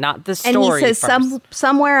conversation, not the story. And he says,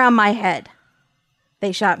 somewhere on my head.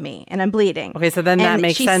 They shot me and I'm bleeding. Okay, so then that And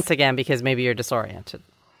makes sense again because maybe you're disoriented.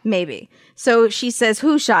 Maybe. So she says,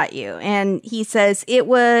 who shot you? And he says, it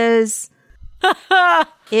was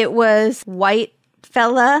white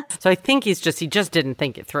fella. So I think he just didn't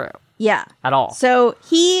think it through. Yeah. At all. So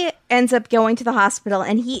he ends up going to the hospital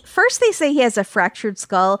and first they say he has a fractured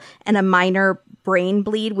skull and a minor brain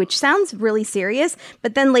bleed, which sounds really serious.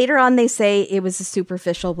 But then later on they say it was a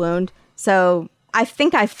superficial wound. So I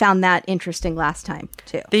think I found that interesting last time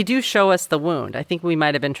too. They do show us the wound. I think we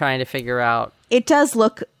might have been trying to figure out. It does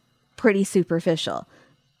look pretty superficial,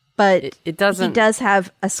 but it doesn't. He does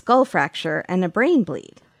have a skull fracture and a brain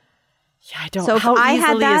bleed. Yeah, I don't. So how I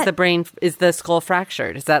easily had is the skull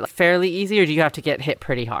fractured? Is that fairly easy, or do you have to get hit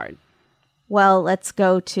pretty hard? Well, let's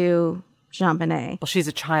go to Jean-Benet. Well, she's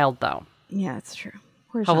a child, though. Yeah, it's true.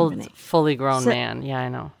 Where's How old? Jean-Benet? Fully grown man. Yeah, I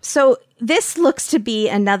know. So this looks to be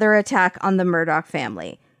another attack on the Murdoch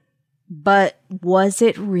family, but was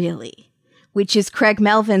it really? Which is Craig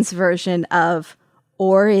Melvin's version of,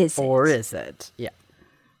 or is it? Or is it? Yeah.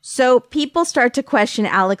 So people start to question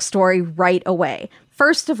Alec's story right away.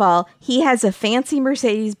 First of all, he has a fancy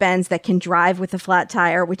Mercedes-Benz that can drive with a flat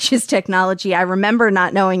tire, which is technology I remember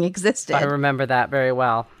not knowing existed. I remember that very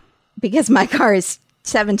well. Because my car is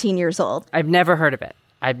 17 years old. I've never heard of it.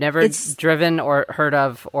 I've never driven or heard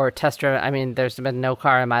of or test driven. I mean, there's been no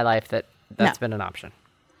car in my life that's been an option.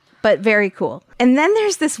 But very cool. And then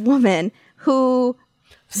there's this woman who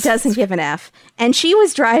doesn't give an F. And she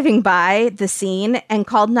was driving by the scene and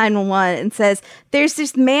called 911 and says, there's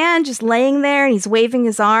this man just laying there and he's waving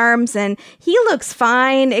his arms and he looks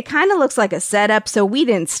fine. It kind of looks like a setup, so we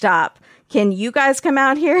didn't stop. Can you guys come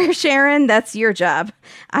out here, Sharon? That's your job.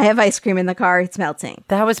 I have ice cream in the car. It's melting.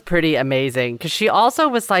 That was pretty amazing because she also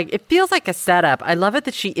was like, it feels like a setup. I love it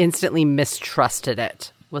that she instantly mistrusted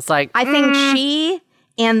it. Was like, I think she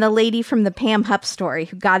and the lady from the Pam Hupp story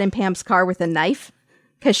who got in Pam's car with a knife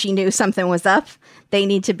because she knew something was up, they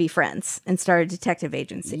need to be friends and start a detective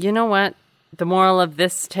agency. You know what? The moral of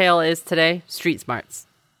this tale is today, street smarts.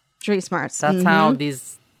 Street smarts. That's how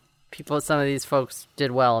these people, some of these folks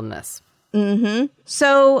did well in this. Mm-hmm.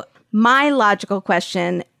 So my logical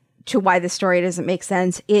question to why the story doesn't make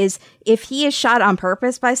sense is if he is shot on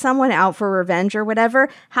purpose by someone out for revenge or whatever,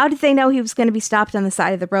 how did they know he was going to be stopped on the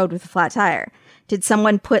side of the road with a flat tire? Did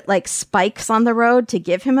someone put like spikes on the road to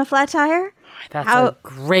give him a flat tire? That's a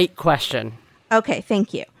great question. Okay,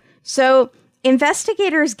 thank you. So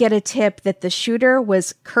investigators get a tip that the shooter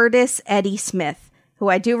was Curtis Eddie Smith, who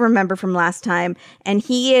I do remember from last time. And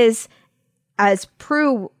he is, as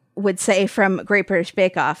Prue would say from Great British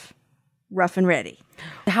Bake Off, rough and ready.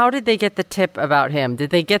 How did they get the tip about him?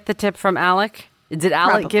 Did they get the tip from Alec? Did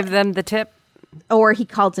Alec give them the tip? Or he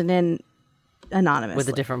called it in anonymously. With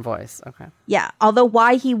a different voice. Okay. Yeah. Although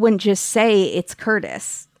why he wouldn't just say it's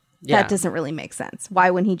Curtis, yeah. That doesn't really make sense.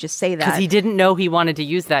 Why wouldn't he just say that? Because he didn't know he wanted to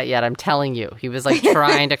use that yet. I'm telling you. He was like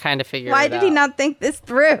trying to kind of figure it out. Why did he not think this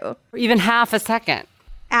through? Even half a second.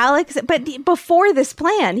 Alex, but before this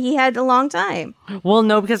plan, he had a long time. Well,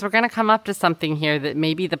 no, because we're going to come up to something here that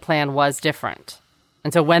maybe the plan was different.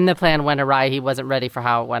 And so when the plan went awry, he wasn't ready for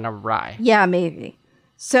how it went awry. Yeah, maybe.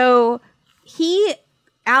 So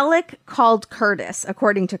Alec called Curtis,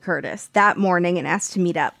 according to Curtis, that morning and asked to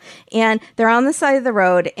meet up. And they're on the side of the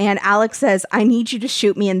road, and Alec says, I need you to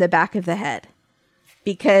shoot me in the back of the head.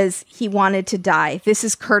 Because he wanted to die. This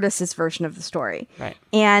is Curtis's version of the story. Right.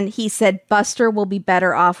 And he said, Buster will be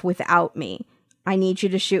better off without me. I need you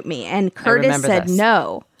to shoot me. And Curtis said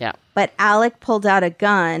no. Yeah. But Alec pulled out a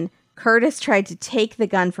gun. Curtis tried to take the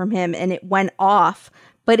gun from him and it went off,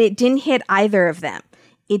 but it didn't hit either of them.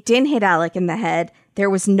 It didn't hit Alec in the head. There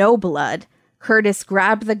was no blood. Curtis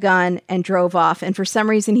grabbed the gun and drove off. And for some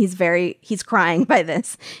reason, he's crying by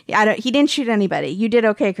this. He didn't shoot anybody. You did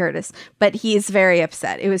okay, Curtis. But he's very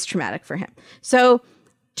upset. It was traumatic for him. So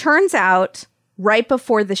turns out right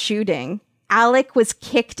before the shooting, Alec was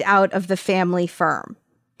kicked out of the family firm.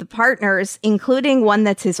 The partners, including one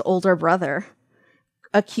that's his older brother,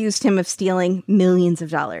 accused him of stealing millions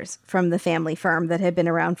of dollars from the family firm that had been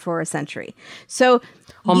around for a century. So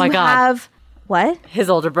oh my God. What? His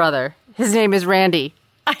older brother. His name is Randy.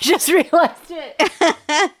 I just realized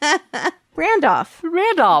it. Randolph.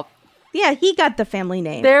 Yeah, he got the family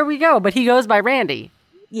name. There we go. But he goes by Randy.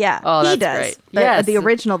 Yeah, oh, he that's does. Great. Yes. The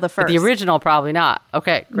original, the first. But the original, probably not.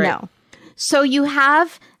 Okay, great. No. So you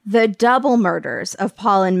have the double murders of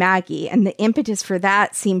Paul and Maggie, and the impetus for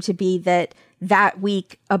that seemed to be that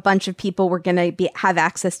week a bunch of people were going to have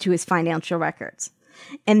access to his financial records.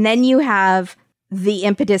 And then you have the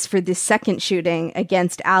impetus for the second shooting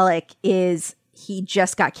against Alec is he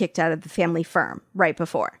just got kicked out of the family firm right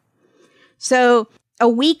before. So A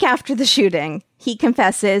week after the shooting, he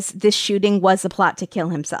confesses this shooting was a plot to kill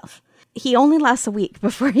himself. He only lasts a week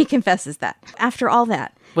before he confesses that. After all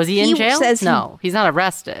that. Was he in jail? No, he's not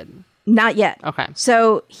arrested. Not yet. Okay.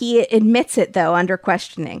 So he admits it, though, under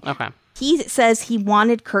questioning. Okay. He says he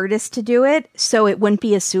wanted Curtis to do it so it wouldn't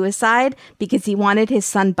be a suicide because he wanted his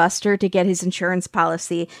son Buster to get his insurance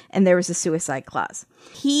policy and there was a suicide clause.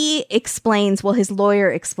 He explains, well, his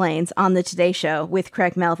lawyer explains on the Today Show with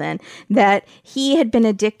Craig Melvin that he had been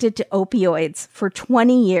addicted to opioids for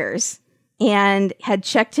 20 years and had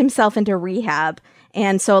checked himself into rehab.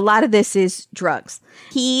 And so a lot of this is drugs.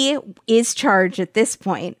 He is charged at this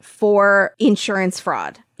point for insurance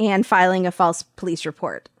fraud and filing a false police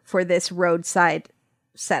report for this roadside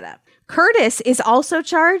setup. Curtis is also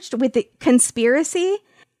charged with the conspiracy,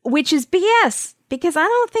 which is BS because I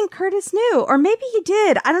don't think Curtis knew, or maybe he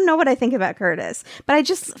did. I don't know what I think about Curtis, but I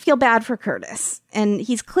just feel bad for Curtis. And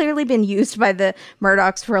he's clearly been used by the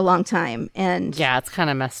Murdochs for a long time. And yeah, it's kind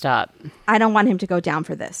of messed up. I don't want him to go down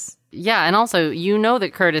for this. Yeah, and also, you know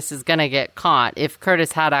that Curtis is going to get caught. If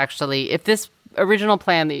Curtis had actually, if this original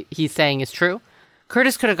plan that he's saying is true,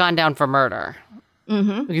 Curtis could have gone down for murder.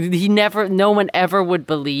 Mm-hmm. No one ever would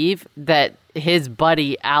believe that his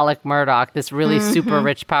buddy, Alec Murdoch, this really super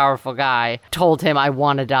rich, powerful guy, told him, I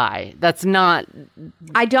want to die. That's not...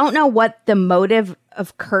 I don't know what the motive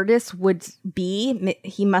of Curtis would be.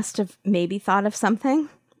 He must have maybe thought of something.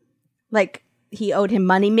 Like, he owed him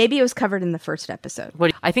money. Maybe it was covered in the first episode.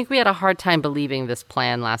 I think we had a hard time believing this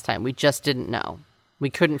plan last time. We just didn't know. We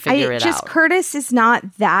couldn't figure it out. Curtis is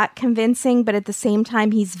not that convincing, but at the same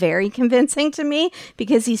time, he's very convincing to me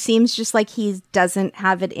because he seems just like he doesn't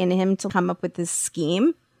have it in him to come up with this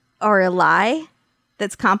scheme or a lie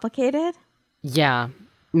that's complicated. Yeah,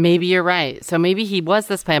 maybe you're right. So maybe he was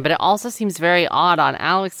this plan, but it also seems very odd on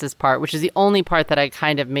Alex's part, which is the only part that I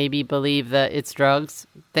kind of maybe believe that it's drugs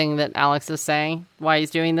thing that Alex is saying, why he's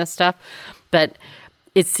doing this stuff. But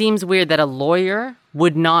it seems weird that a lawyer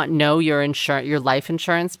would not know your life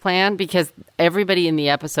insurance plan because everybody in the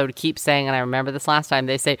episode keeps saying, and I remember this last time,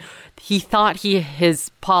 they say he thought his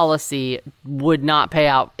policy would not pay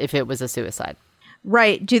out if it was a suicide.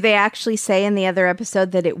 Right. Do they actually say in the other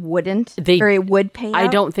episode that it wouldn't? Or it would pay out? I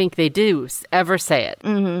don't think they do ever say it.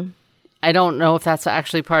 Mm-hmm. I don't know if that's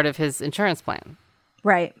actually part of his insurance plan.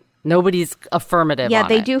 Right. Nobody's affirmative on it. Yeah,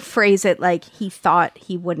 they do phrase it like he thought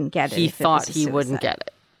he wouldn't get it. He thought he wouldn't get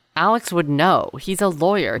it. Alex would know. He's a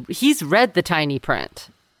lawyer. He's read the tiny print.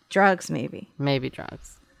 Drugs, maybe. Maybe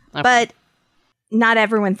drugs. Okay. But not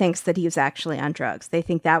everyone thinks that he was actually on drugs. They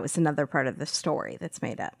think that was another part of the story that's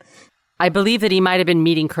made up. I believe that he might have been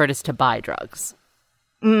meeting Curtis to buy drugs.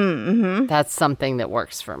 Mm-hmm. That's something that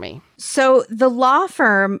works for me. So the law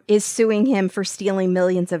firm is suing him for stealing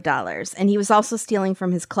millions of dollars, and he was also stealing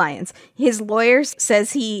from his clients. His lawyer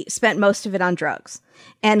says he spent most of it on drugs,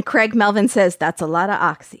 and Craig Melvin says that's a lot of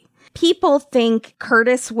oxy. People think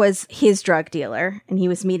Curtis was his drug dealer, and he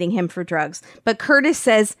was meeting him for drugs, but Curtis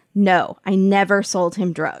says, no, I never sold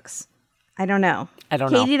him drugs. I don't know.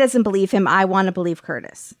 Katie doesn't believe him. I want to believe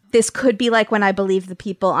Curtis. This could be like when I believe the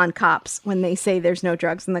people on Cops when they say there's no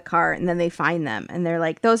drugs in the car and then they find them and they're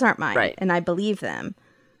like, those aren't mine. Right. And I believe them.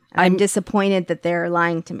 I'm disappointed that they're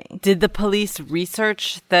lying to me. Did the police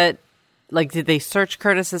research that, like, did they search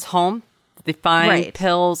Curtis's home? Did they find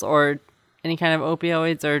pills or any kind of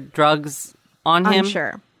opioids or drugs on him?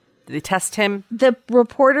 Unsure. Did they test him? The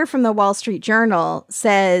reporter from the Wall Street Journal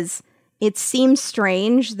says it seems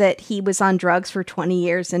strange that he was on drugs for 20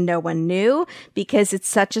 years and no one knew because it's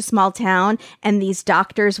such a small town and these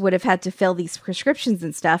doctors would have had to fill these prescriptions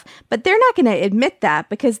and stuff. But they're not going to admit that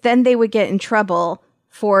because then they would get in trouble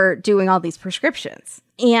for doing all these prescriptions.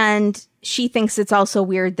 And she thinks it's also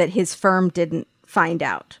weird that his firm didn't find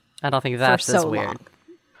out. I don't think that's as weird. Long.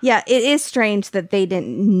 Yeah, it is strange that they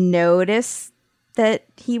didn't notice that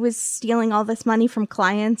he was stealing all this money from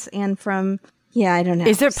clients and from... Yeah, I don't know.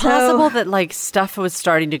 Is it possible that, like, stuff was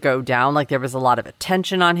starting to go down? Like, there was a lot of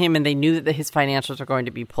attention on him, and they knew that his financials were going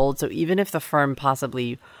to be pulled. So even if the firm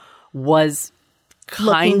possibly was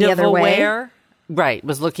kind of aware, right,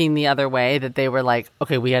 was looking the other way, that they were like,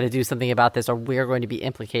 okay, we got to do something about this, or we're going to be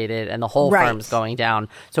implicated, and the whole firm's going down.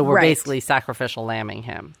 So we're basically sacrificial lambing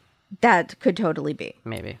him. That could totally be.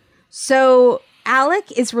 Maybe. So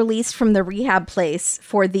Alec is released from the rehab place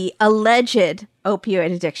for the alleged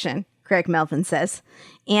opioid addiction, Craig Melvin says,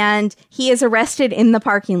 and he is arrested in the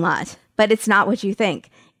parking lot. But it's not what you think.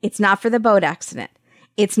 It's not for the boat accident.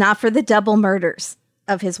 It's not for the double murders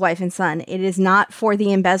of his wife and son. It is not for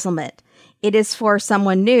the embezzlement. It is for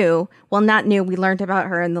someone new. Well, not new. We learned about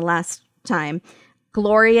her in the last time.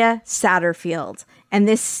 Gloria Satterfield. And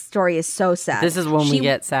this story is so sad. This is when we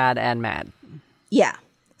get sad and mad. Yeah.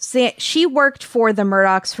 She worked for the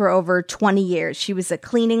Murdochs for over 20 years. She was a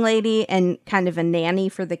cleaning lady and kind of a nanny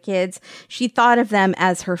for the kids. She thought of them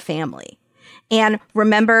as her family. And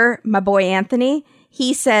remember my boy Anthony?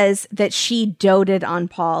 He says that she doted on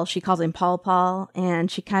Paul. She called him Paul, and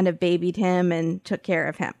she kind of babied him and took care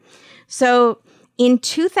of him. So in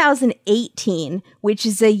 2018, which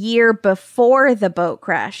is a year before the boat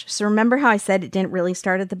crash. So remember how I said it didn't really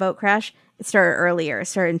start at the boat crash? It started earlier. It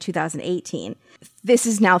started in 2018. This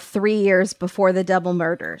is now 3 years before the double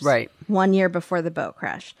murders. Right. 1 year before the boat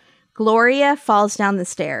crash. Gloria falls down the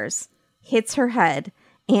stairs, hits her head,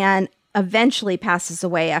 and eventually passes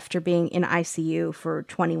away after being in ICU for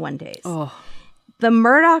 21 days. Oh. The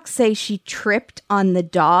Murdochs say she tripped on the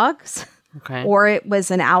dogs. Okay. Or it was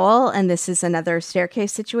an owl, and this is another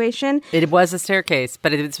staircase situation. It was a staircase,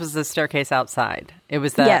 but this was the staircase outside. It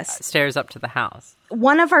was the stairs up to the house.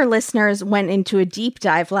 One of our listeners went into a deep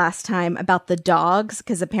dive last time about the dogs,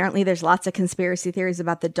 because apparently there's lots of conspiracy theories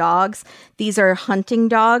about the dogs. These are hunting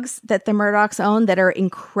dogs that the Murdochs own that are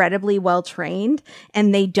incredibly well trained,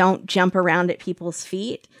 and they don't jump around at people's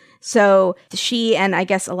feet. So she and I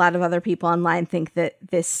guess a lot of other people online think that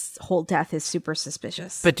this whole death is super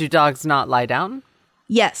suspicious. But do dogs not lie down?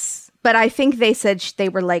 Yes, but I think they said they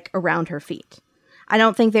were like around her feet. I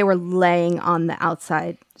don't think they were laying on the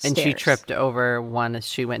outside stairs. And she tripped over one as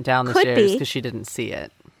she went down the stairs because she didn't see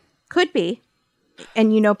it. Could be.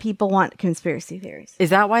 And you know people want conspiracy theories.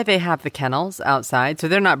 Is that why they have the kennels outside? So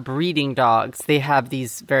they're not breeding dogs. They have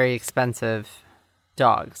these very expensive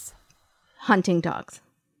dogs. Hunting dogs.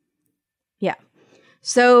 Yeah.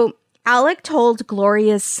 So Alec told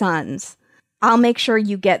Gloria's sons, I'll make sure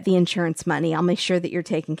you get the insurance money. I'll make sure that you're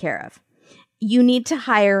taken care of. You need to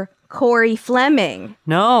hire Corey Fleming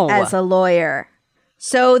as a lawyer.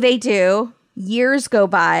 So they do. Years go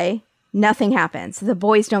by. Nothing happens. The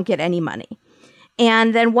boys don't get any money.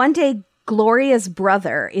 And then one day, Gloria's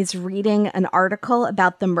brother is reading an article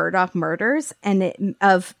about the Murdoch murders and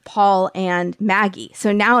of Paul and Maggie.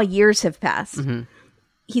 So now years have passed. Mm-hmm.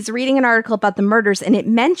 He's reading an article about the murders, and it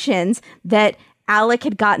mentions that Alec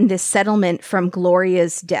had gotten this settlement from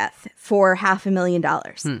Gloria's death for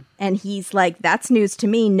 $500,000. And he's like, that's news to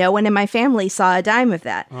me. No one in my family saw a dime of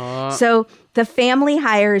that. So the family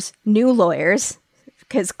hires new lawyers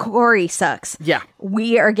because Corey sucks. Yeah.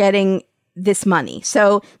 We are getting this money.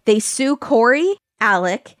 So they sue Corey,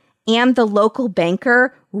 Alec, and the local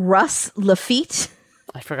banker, Russ Lafitte.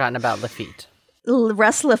 I've forgotten about Lafitte.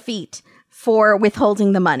 Russ Lafitte. For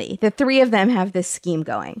withholding the money. The three of them have this scheme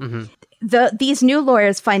going. Mm-hmm. These new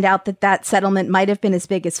lawyers find out that settlement might have been as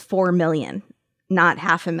big as $4 million, not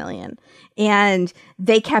 $500,000. And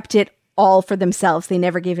they kept it all for themselves. They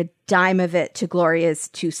never gave a dime of it to Gloria's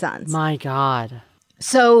two sons. My God.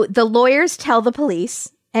 So the lawyers tell the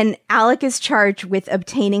police, and Alec is charged with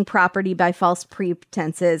obtaining property by false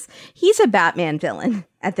pretenses. He's a Batman villain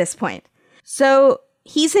at this point. So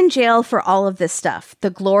he's in jail for all of this stuff. The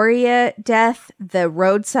Gloria death, the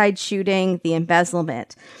roadside shooting, the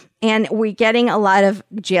embezzlement. And we're getting a lot of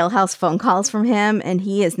jailhouse phone calls from him, and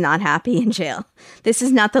he is not happy in jail. This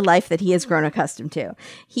is not the life that he has grown accustomed to.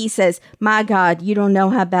 He says, my God, you don't know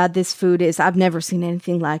how bad this food is. I've never seen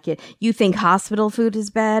anything like it. You think hospital food is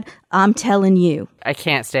bad? I'm telling you. I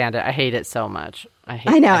can't stand it. I hate it so much. I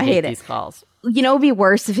hate these calls. You know, it would be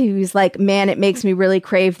worse if he was like, man, it makes me really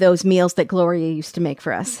crave those meals that Gloria used to make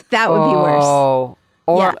for us. That would be worse.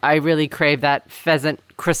 Or yeah. I really crave that pheasant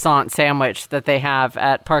croissant sandwich that they have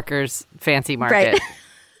at Parker's Fancy Market. Right.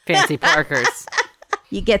 Fancy Parker's.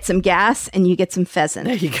 You get some gas and you get some pheasant.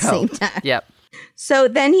 There you go. At the same time. Yep. So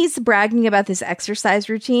then he's bragging about this exercise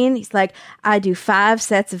routine. He's like, I do 5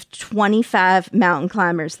 sets of 25 mountain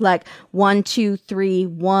climbers, like 1, 2, 3,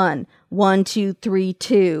 1, 1, 2, 3,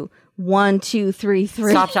 2. 1, 2, 3,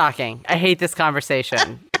 3. Stop talking. I hate this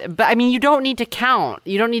conversation. But I mean, you don't need to count.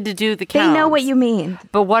 You don't need to do the count. They know what you mean.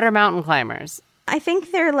 But what are mountain climbers? I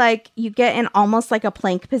think they're like, you get in almost like a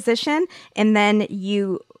plank position, and then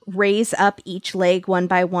you raise up each leg one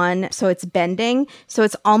by one, so it's bending. So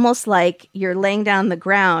it's almost like you're laying down on the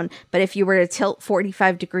ground, but if you were to tilt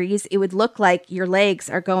 45 degrees, it would look like your legs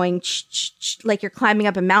are going like you're climbing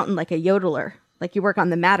up a mountain like a yodeler, like you work on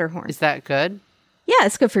the Matterhorn. Is that good? Yeah,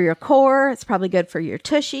 it's good for your core. It's probably good for your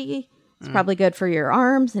tushy. It's probably good for your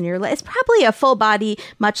arms and your legs. It's probably a full body,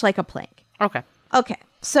 much like a plank. Okay.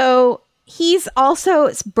 So he's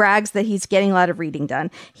also brags that he's getting a lot of reading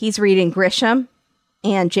done. He's reading Grisham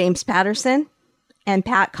and James Patterson and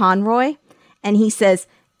Pat Conroy. And he says,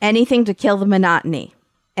 anything to kill the monotony.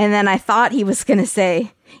 And then I thought he was going to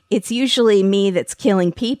say, It's usually me that's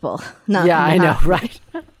killing people. Not Yeah, I know, right?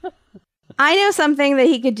 I know something that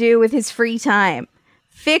he could do with his free time.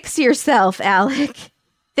 Fix yourself, Alec.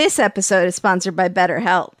 This episode is sponsored by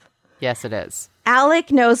BetterHelp. Yes, it is.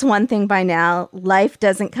 Alec knows one thing by now. Life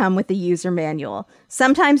doesn't come with a user manual.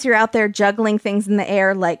 Sometimes you're out there juggling things in the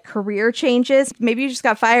air like career changes. Maybe you just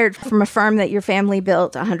got fired from a firm that your family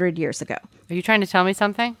built 100 years ago. Are you trying to tell me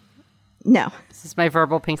something? No. Is this my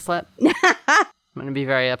verbal pink slip? I'm going to be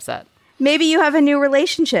very upset. Maybe you have a new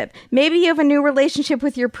relationship. Maybe you have a new relationship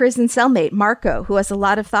with your prison cellmate, Marco, who has a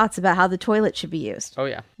lot of thoughts about how the toilet should be used. Oh,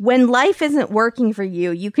 yeah. When life isn't working for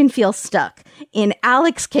you, you can feel stuck. In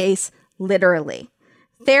Alec's case, literally.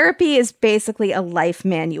 Therapy is basically a life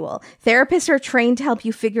manual. Therapists are trained to help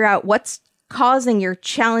you figure out what's causing your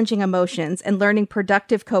challenging emotions and learning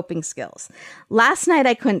productive coping skills. Last night,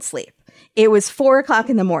 I couldn't sleep. It was 4 o'clock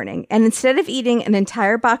in the morning, and instead of eating an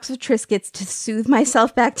entire box of Triscuits to soothe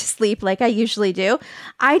myself back to sleep like I usually do,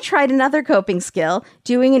 I tried another coping skill,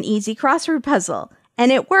 doing an easy crossword puzzle.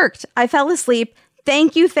 And it worked. I fell asleep.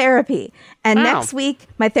 Thank you, therapy. And next week,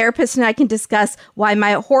 my therapist and I can discuss why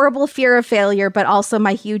my horrible fear of failure, but also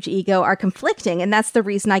my huge ego are conflicting. And that's the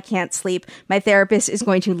reason I can't sleep. My therapist is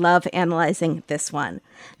going to love analyzing this one.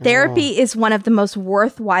 Therapy is one of the most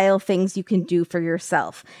worthwhile things you can do for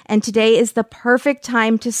yourself. And today is the perfect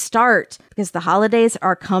time to start because the holidays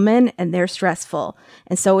are coming and they're stressful.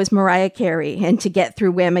 And so is Mariah Carey. And to get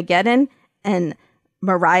through Whamageddon and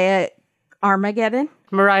Mariah Armageddon,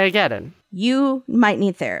 you might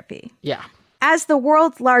need therapy. Yeah. As the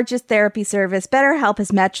world's largest therapy service, BetterHelp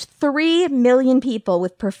has matched 3 million people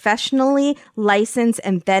with professionally licensed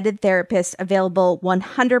and vetted therapists available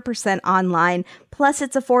 100% online. Plus,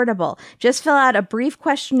 it's affordable. Just fill out a brief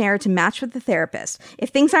questionnaire to match with the therapist.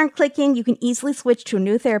 If things aren't clicking, you can easily switch to a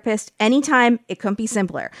new therapist anytime. It couldn't be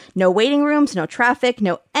simpler. No waiting rooms, no traffic,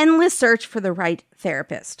 no endless search for the right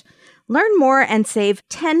therapist. Learn more and save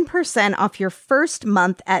 10% off your first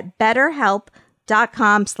month at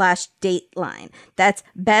BetterHelp.com/Dateline. That's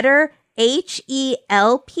better,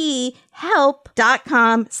 HELP,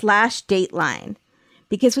 help.com/Dateline.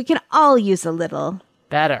 Because we can all use a little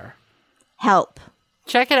better help.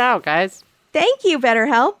 Check it out, guys. Thank you,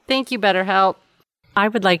 BetterHelp. Thank you, BetterHelp. I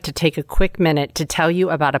would like to take a quick minute to tell you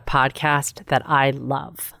about a podcast that I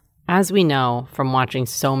love. As we know from watching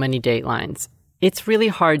so many Datelines, it's really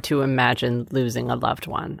hard to imagine losing a loved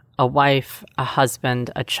one, a wife, a husband,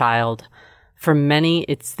 a child. For many,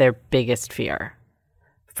 it's their biggest fear.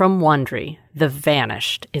 From Wondery, The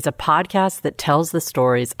Vanished is a podcast that tells the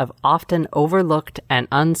stories of often overlooked and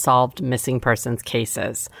unsolved missing persons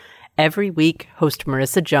cases. Every week, host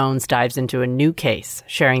Marissa Jones dives into a new case,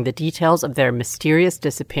 sharing the details of their mysterious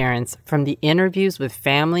disappearance from the interviews with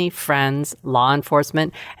family, friends, law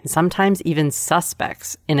enforcement, and sometimes even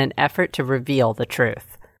suspects in an effort to reveal the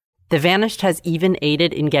truth. The Vanished has even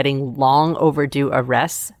aided in getting long overdue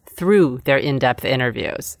arrests through their in-depth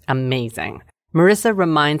interviews. Amazing. Marissa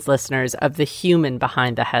reminds listeners of the human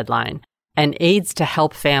behind the headline and aids to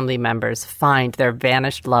help family members find their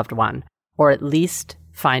vanished loved one, or at least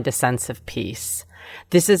find a sense of peace.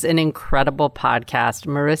 This is an incredible podcast.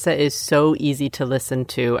 Marissa is so easy to listen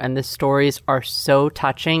to, and the stories are so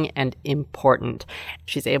touching and important.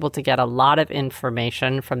 She's able to get a lot of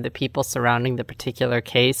information from the people surrounding the particular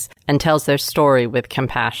case and tells their story with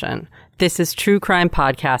compassion. This is true crime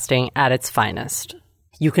podcasting at its finest.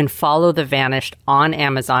 You can follow The Vanished on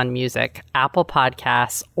Amazon Music, Apple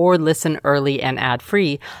Podcasts, or listen early and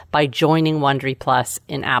ad-free by joining Wondery Plus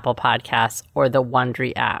in Apple Podcasts or the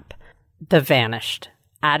Wondery app. The Vanished.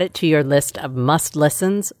 Add it to your list of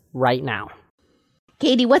must-listens right now.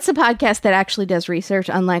 Katie, what's a podcast that actually does research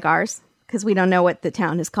unlike ours? Because we don't know what the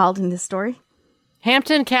town is called in this story.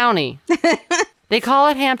 Hampton County. They call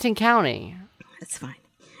it Hampton County. That's fine.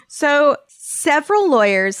 So several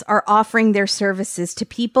lawyers are offering their services to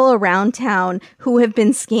people around town who have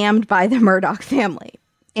been scammed by the Murdaugh family.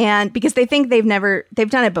 And because they think they've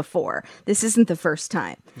done it before. This isn't the first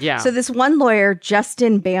time. Yeah. So this one lawyer,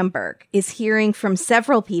 Justin Bamberg, is hearing from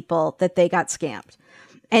several people that they got scammed.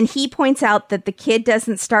 And he points out that the kid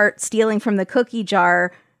doesn't start stealing from the cookie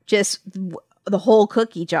jar, just the whole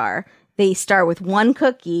cookie jar. They start with one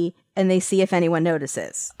cookie and they see if anyone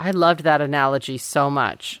notices. I loved that analogy so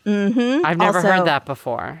much. Mm-hmm. I've never heard that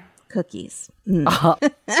before. Cookies.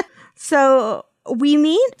 So we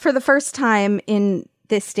meet for the first time in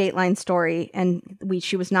this Dateline story, and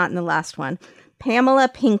she was not in the last one, Pamela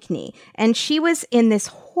Pinkney. And she was in this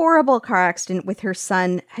horrible car accident with her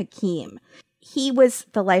son, Hakeem. He was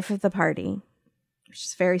the life of the party. which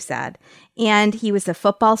is very sad. And he was a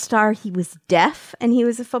football star. He was deaf and he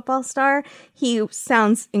was a football star. He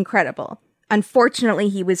sounds incredible. Unfortunately,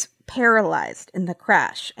 he was paralyzed in the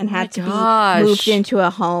crash and had to be moved into a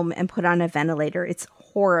home and put on a ventilator. It's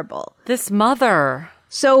horrible. This mother.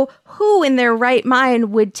 So who in their right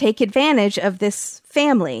mind would take advantage of this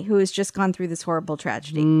family who has just gone through this horrible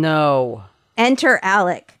tragedy? No. Enter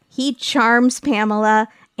Alec. He charms Pamela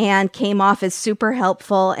and came off as super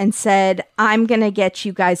helpful and said, I'm going to get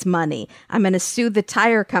you guys money. I'm going to sue the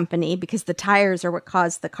tire company because the tires are what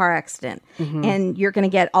caused the car accident. And you're going to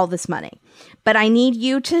get all this money. But I need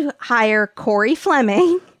you to hire Corey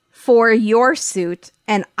Fleming for your suit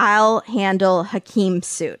and I'll handle Hakeem's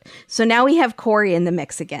suit. So now we have Corey in the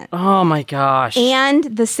mix again. Oh my gosh. And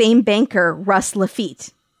the same banker, Russ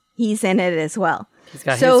Lafitte. He's in it as well. He's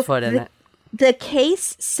got his foot in it. The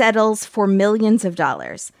case settles for millions of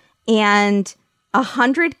dollars, and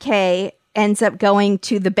 $100K ends up going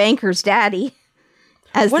to the banker's daddy,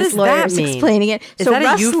 as this lawyer is explaining it. Is that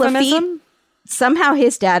a euphemism? Lafitte, somehow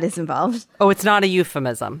his dad is involved. Oh, it's not a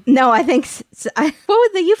euphemism. No, I think. What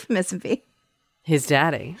would the euphemism be? His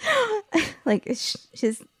daddy, like his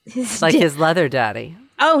his leather daddy.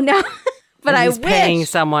 Oh no. But I wish. He's paying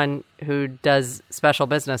someone who does special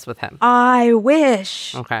business with him. I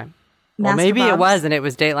wish. Okay. Well, maybe it was, and it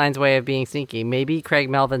was Dateline's way of being sneaky. Maybe Craig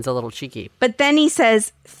Melvin's a little cheeky. But then he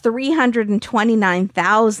says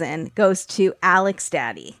 $329,000 goes to Alec's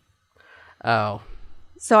daddy. Oh.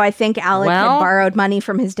 So I think Alec had borrowed money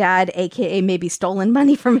from his dad, a.k.a. maybe stolen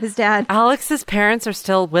money from his dad. Alex's parents are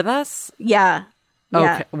still with us? Yeah.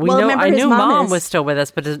 Okay. I knew mom was still with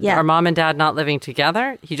us, but are mom and dad not living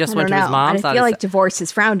together? He just went to his mom's? I feel like divorce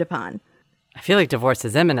is frowned upon. I feel like divorce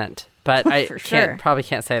is imminent, but I probably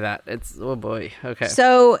can't say that. It's, oh boy. Okay.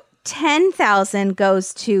 So $10,000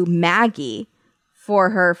 goes to Maggie for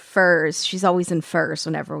her furs. She's always in furs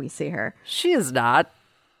whenever we see her. She is not.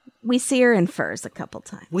 We see her in furs a couple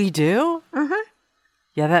times. We do? Uh-huh.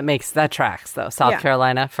 Yeah, that tracks, though. South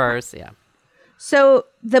Carolina, furs, yeah. So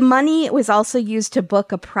the money was also used to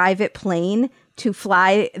book a private plane to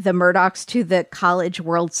fly the Murdochs to the College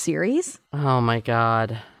World Series. Oh, my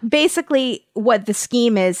God. Basically, what the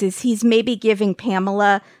scheme is he's maybe giving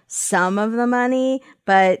Pamela some of the money,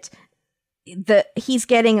 but he's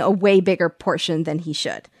getting a way bigger portion than he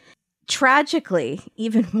should. Tragically,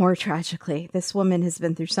 even more tragically, this woman has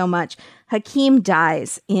been through so much. Hakeem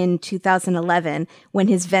dies in 2011 when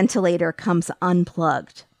his ventilator comes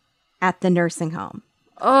unplugged at the nursing home.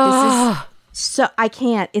 Oh, so I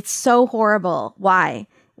can't. It's so horrible. Why?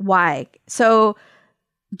 So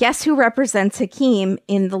guess who represents Hakeem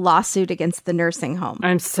in the lawsuit against the nursing home?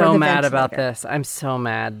 I'm so mad about this. I'm so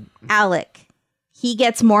mad. Alec. He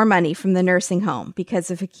gets more money from the nursing home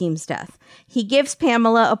because of Hakeem's death. He gives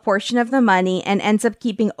Pamela a portion of the money and ends up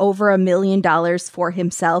keeping over $1 million for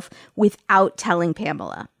himself without telling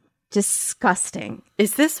Pamela. Disgusting.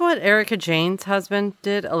 Is this what Erica Jane's husband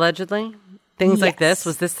did, allegedly? Things like this?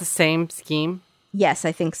 Was this the same scheme? Yes,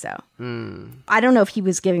 I think so. I don't know if he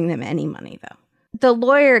was giving them any money, though. The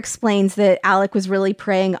lawyer explains that Alec was really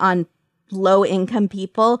preying on low-income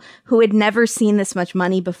people who had never seen this much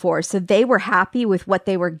money before. So they were happy with what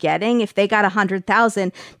they were getting. If they got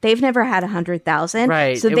 $100,000, they've never had $100,000.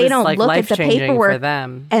 Right. So they don't look at the paperwork for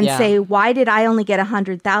them. And say, why did I only get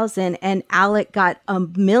 $100,000 and Alec got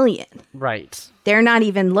 $1 million? Right. They're not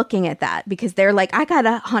even looking at that because they're like, I got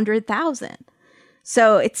 $100,000.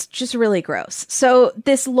 So it's just really gross. So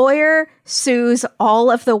this lawyer sues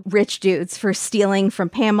all of the rich dudes for stealing from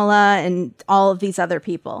Pamela and all of these other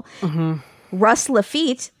people. Mm-hmm. Russ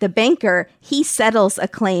Lafitte, the banker, he settles a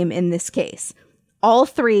claim in this case. All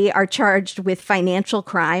three are charged with financial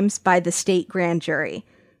crimes by the state grand jury.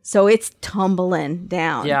 So it's tumbling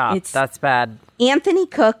down. Yeah, that's bad. Anthony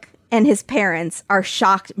Cook and his parents are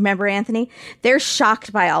shocked. Remember Anthony? They're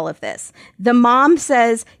shocked by all of this. The mom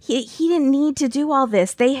says he didn't need to do all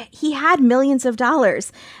this. He had millions of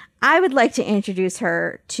dollars. I would like to introduce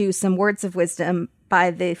her to some words of wisdom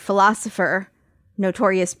by the philosopher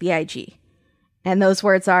Notorious B.I.G. And those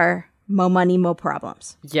words are, mo money, mo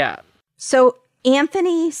problems. Yeah. So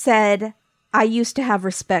Anthony said, I used to have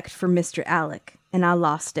respect for Mr. Alec, and I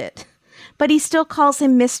lost it. But he still calls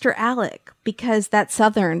him Mr. Alec because that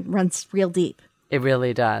Southern runs real deep. It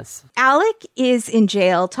really does. Alec is in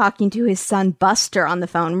jail talking to his son Buster on the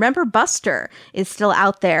phone. Remember, Buster is still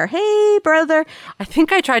out there. Hey, brother. I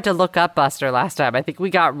think I tried to look up Buster last time. I think we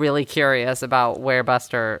got really curious about where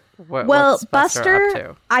Buster what's Buster up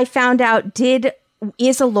to. I found out,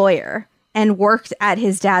 is a lawyer and worked at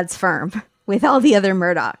his dad's firm with all the other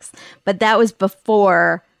Murdochs. But that was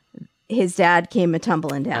before his dad came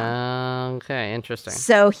a-tumbling down. Okay, interesting.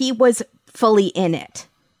 So he was fully in it.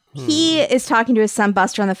 He is talking to his son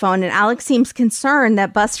Buster on the phone, and Alex seems concerned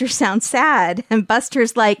that Buster sounds sad. And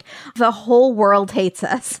Buster's like, the whole world hates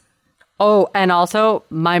us. Oh, and also,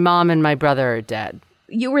 my mom and my brother are dead.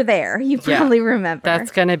 You were there. You probably remember.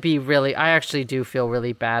 That's going to be really... I actually do feel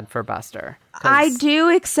really bad for Buster. I do,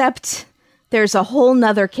 except there's a whole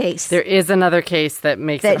nother case. There is another case that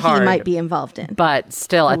makes it hard. That he might be involved in. But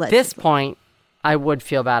still, allegedly. At this point, I would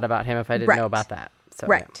feel bad about him if I didn't know about that. So,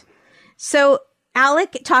 right. Yeah. So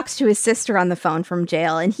Alec talks to his sister on the phone from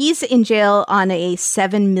jail, and he's in jail on a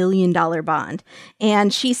 $7 million bond.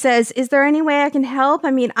 And she says, is there any way I can help?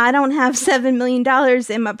 I mean, I don't have $7 million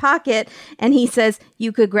in my pocket. And he says,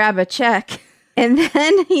 you could grab a check. And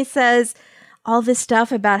then he says, all this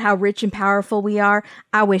stuff about how rich and powerful we are,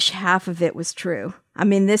 I wish half of it was true. I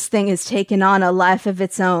mean, this thing has taken on a life of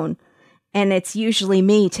its own. And it's usually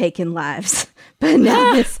me taking lives. But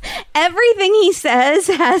now everything he says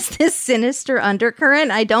has this sinister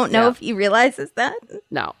undercurrent. I don't know if he realizes that.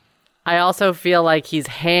 No. I also feel like he's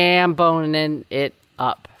ham-boning it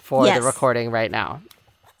up for the recording right now.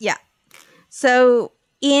 Yeah. So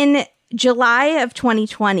in July of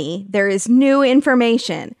 2020, there is new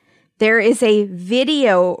information. There is a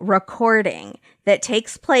video recording that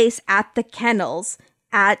takes place at the kennels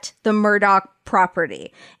at the Murdaugh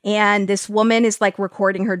property. And this woman is like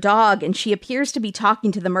recording her dog, and she appears to be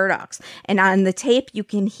talking to the Murdaughs. And on the tape, you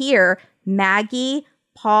can hear Maggie,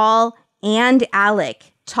 Paul, and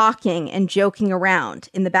Alec talking and joking around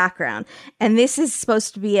in the background. And this is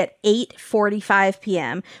supposed to be at 8:45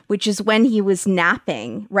 p.m., which is when he was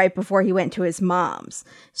napping right before he went to his mom's.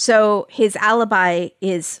 So his alibi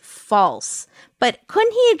is false. But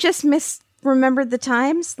couldn't he have just remembered the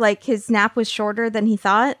times? Like his nap was shorter than he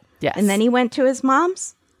thought? Yes. And then he went to his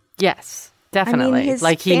mom's? Yes, definitely. I mean,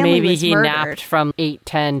 like he napped from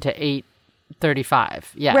 8:10 to 8:35.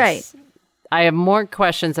 Yes. Right. I have more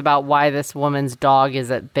questions about why this woman's dog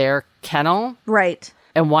is at their kennel. Right.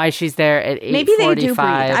 And why she's there at 8:45. Maybe they do breed.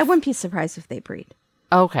 I wouldn't be surprised if they breed.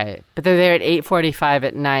 Okay. But they're there at 8:45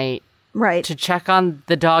 at night. Right. To check on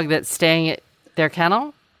the dog that's staying at their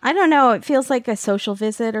kennel? I don't know. It feels like a social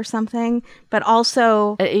visit or something. But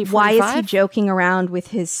also, why is he joking around with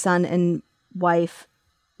his son and wife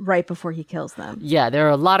right before he kills them? Yeah, there are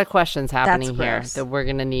a lot of questions happening here that we're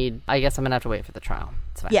going to need. I guess I'm going to have to wait for the trial.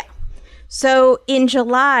 It's fine. Yeah. So in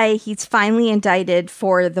July, he's finally indicted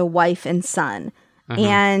for the wife and son.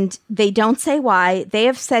 And they don't say why. They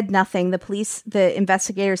have said nothing. The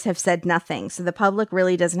investigators have said nothing. So the public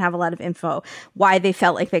really doesn't have a lot of info. Why they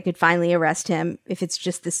felt like they could finally arrest him, if it's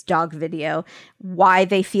just this dog video. Why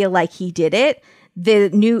they feel like he did it.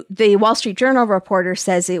 The Wall Street Journal reporter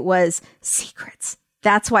says it was secrets.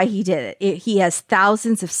 That's why he did it. He has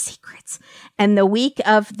thousands of secrets. And the week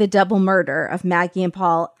of the double murder of Maggie and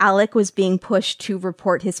Paul, Alec was being pushed to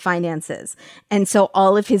report his finances. And so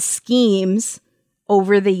all of his schemes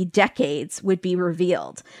over the decades would be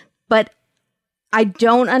revealed. But I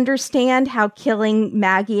don't understand how killing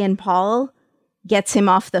Maggie and Paul gets him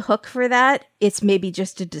off the hook for that. It's maybe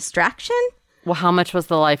just a distraction. Well, how much was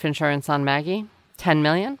the life insurance on Maggie? 10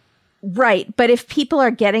 million? Right. But if people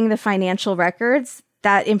are getting the financial records,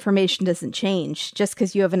 that information doesn't change. Just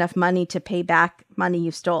because you have enough money to pay back money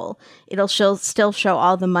you stole, it'll still show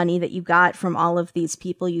all the money that you got from all of these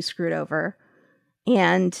people you screwed over.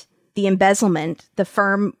 And the embezzlement, the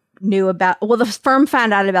firm the firm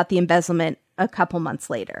found out about the embezzlement a couple months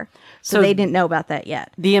later. So they didn't know about that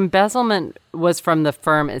yet. The embezzlement was from the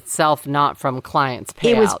firm itself, not from clients' payouts,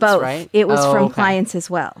 it was both. Right? It was from clients as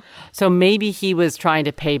well. So maybe he was trying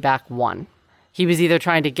to pay back one. He was either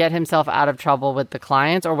trying to get himself out of trouble with the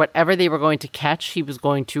clients, or whatever they were going to catch, he was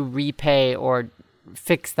going to repay or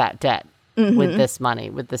fix that debt. With this money,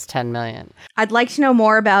 with this $10 million. I'd like to know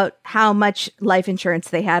more about how much life insurance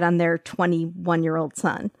they had on their 21-year-old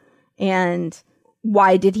son. And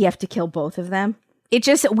why did he have to kill both of them?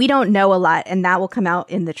 We don't know a lot, and that will come out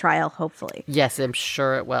in the trial, hopefully. Yes, I'm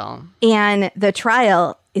sure it will. And the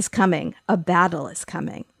trial is coming. A battle is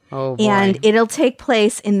coming. Oh, boy. And it'll take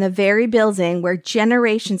place in the very building where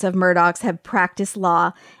generations of Murdaughs have practiced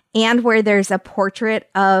law, and where there's a portrait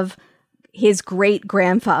of his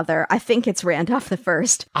great-grandfather. I think it's Randolph the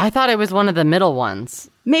First. I thought it was one of the middle ones.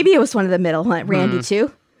 Maybe it was one of the middle ones, Randy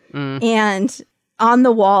too. And on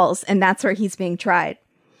the walls, and that's where he's being tried.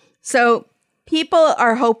 So people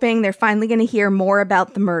are hoping they're finally going to hear more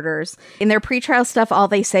about the murders. In their pretrial stuff, all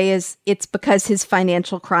they say is it's because his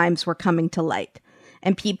financial crimes were coming to light.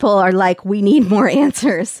 And people are like, we need more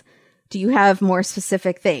answers. Do you have more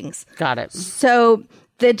specific things? Got it. So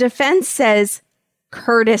the defense says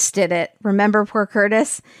Curtis did it. Remember poor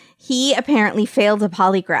Curtis? He apparently failed a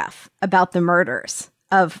polygraph about the murders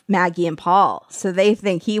of Maggie and Paul. So they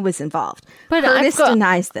think he was involved. But Curtis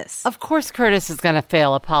denies this. Of course Curtis is going to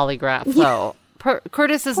fail a polygraph, though.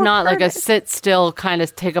 Curtis is not Curtis. Like a sit still kind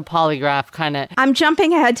of take a polygraph kind of. I'm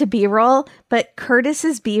jumping ahead to B-roll, but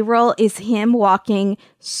Curtis's B-roll is him walking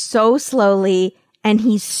so slowly and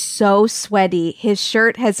he's so sweaty. His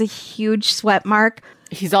shirt has a huge sweat mark.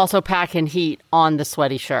 He's also packing heat on the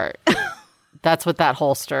sweaty shirt. That's what that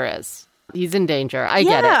holster is. He's in danger. I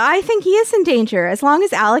get it. Yeah, I think he is in danger. As long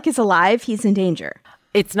as Alec is alive, he's in danger.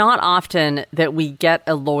 It's not often that we get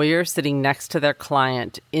a lawyer sitting next to their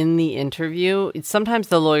client in the interview. Sometimes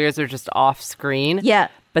the lawyers are just off screen. Yeah.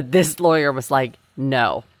 But this lawyer was like,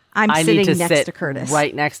 no. I need to next to Curtis.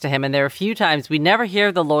 Right next to him. And there are a few times we never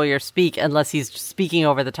hear the lawyer speak unless he's speaking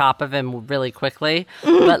over the top of him really quickly.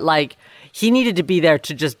 But like, he needed to be there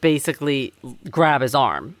to just basically grab his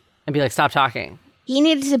arm and be like, stop talking. He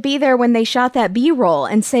needed to be there when they shot that B-roll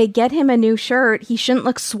and say, get him a new shirt. He shouldn't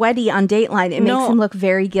look sweaty on Dateline. It makes him look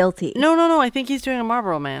very guilty. No. I think he's doing a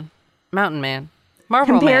Marlboro Man. Mountain Man.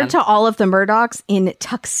 Marlboro Compared Man. to all of the Murdochs in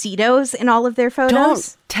tuxedos in all of their photos.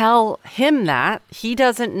 Don't tell him that. He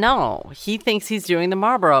doesn't know. He thinks he's doing the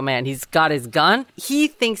Marlboro Man. He's got his gun. He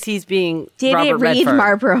thinks he's being Did Robert it read Redford.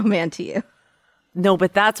 Marlboro Man to you? No,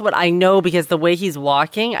 but that's what I know because the way he's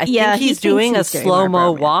walking, I think he's doing a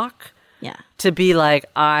slow-mo walk. Yeah. To be like,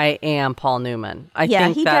 I am Paul Newman. I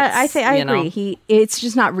think he that's, does. I agree. It's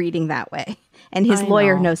just not reading that way. And his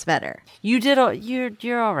lawyer knows better.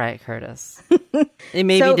 You're all right, Curtis. It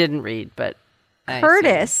maybe didn't read, but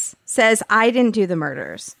Curtis says, I didn't do the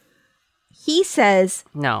murders. He says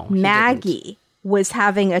Maggie was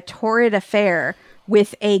having a torrid affair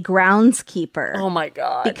with a groundskeeper. Oh my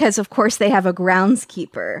God. Because of course they have a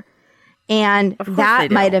groundskeeper. And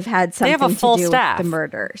that might have had something to do with the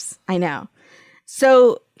murders. I know.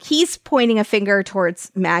 So he's pointing a finger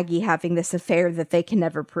towards Maggie having this affair that they can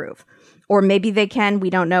never prove. Or maybe they can. We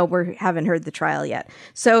don't know. We haven't heard the trial yet.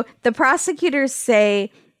 So the prosecutors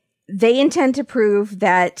say they intend to prove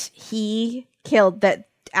that that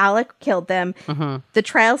Alec killed them. Mm-hmm. The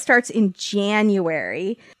trial starts in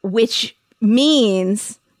January, which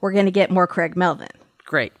means we're going to get more Craig Melvin.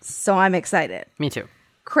 Great. So I'm excited. Me too.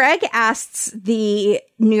 Craig asks the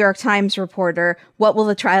New York Times reporter, what will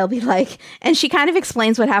the trial be like? And she kind of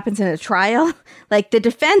explains what happens in a trial. Like the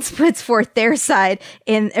defense puts forth their side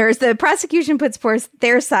or the prosecution puts forth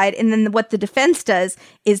their side. And then what the defense does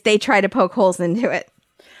is they try to poke holes into it.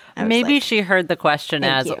 Maybe she heard the question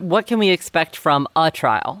as, what can we expect from a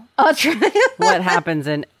trial? A trial. What happens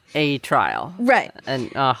in a trial? Right.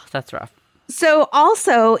 And, that's rough. So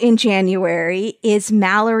also in January is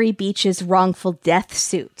Mallory Beach's wrongful death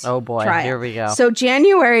suit. Oh boy, trial. Here we go. So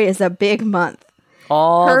January is a big month.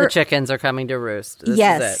 All the chickens are coming to roost. This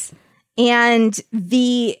is it. And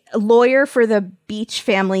the lawyer for the Beach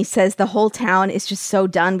family says the whole town is just so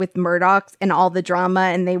done with Murdoch and all the drama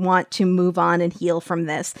and they want to move on and heal from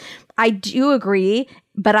this. I do agree,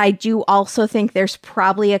 but I do also think there's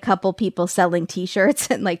probably a couple people selling t-shirts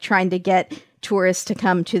and like trying to get tourists to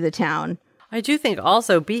come to the town. I do think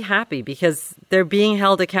also be happy because they're being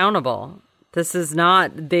held accountable. This is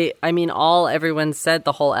not all everyone said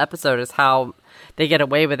the whole episode is how they get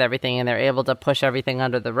away with everything and they're able to push everything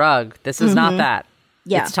under the rug. This is not that.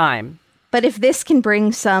 Yeah. It's time. But if this can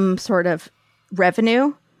bring some sort of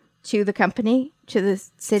revenue to the company, to the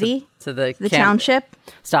city, to the township,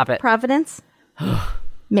 stop it. Providence,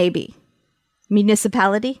 maybe.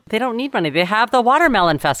 Municipality. They don't need money. They have the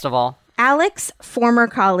Watermelon Festival. Alec's former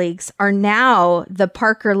colleagues are now the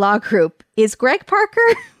Parker Law Group. Is Greg Parker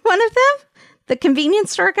one of them? The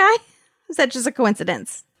convenience store guy? Is that just a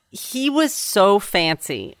coincidence? He was so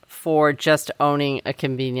fancy for just owning a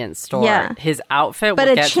convenience store. Yeah. His outfit,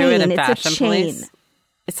 we'll get to it in Fashion Police.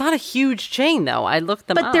 It's not a huge chain, though. I looked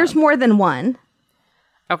them up. But there's more than one.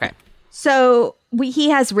 Okay. So he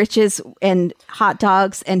has riches and hot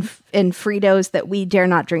dogs and Fritos that we dare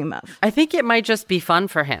not dream of. I think it might just be fun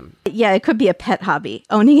for him. Yeah, it could be a pet hobby.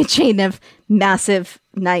 Owning a chain of massive,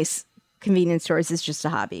 nice convenience stores is just a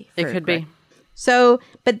hobby. It could be. So,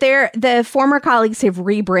 but the former colleagues have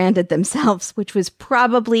rebranded themselves, which was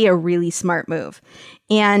probably a really smart move.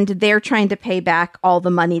 And they're trying to pay back all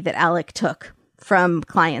the money that Alec took from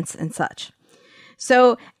clients and such.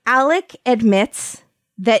 So Alec admits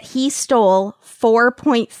that he stole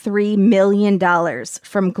 $4.3 million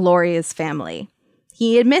from Gloria's family.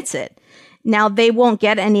 He admits it. Now, they won't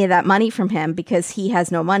get any of that money from him because he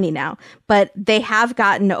has no money now. But they have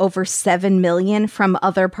gotten over $7 million from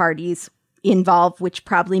other parties involved, which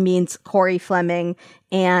probably means Corey Fleming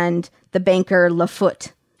and the banker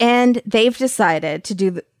Lafoot. And they've decided to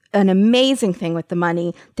do an amazing thing with the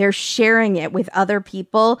money. They're sharing it with other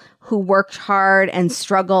people who worked hard and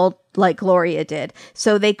struggled like Gloria did.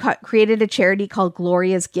 So they created a charity called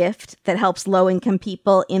Gloria's Gift that helps low-income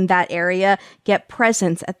people in that area get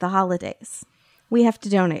presents at the holidays. We have to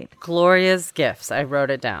donate. Gloria's Gifts. I wrote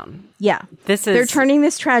it down. Yeah. They're turning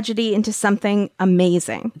this tragedy into something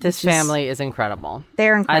amazing. This family is incredible.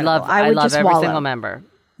 They're incredible. I love every single member.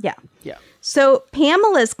 Yeah. Yeah. So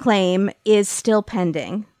Pamela's claim is still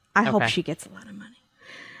pending. I hope she gets a lot of money.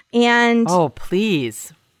 And oh,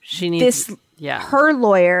 please. She needs her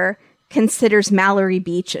lawyer considers Mallory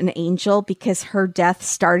Beach an angel because her death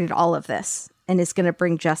started all of this and is going to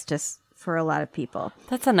bring justice for a lot of people.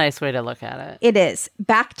 That's a nice way to look at it. It is.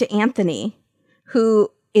 Back to Anthony,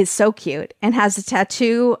 who is so cute and has a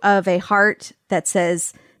tattoo of a heart that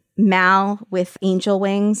says Mal with angel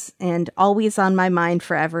wings and always on my mind,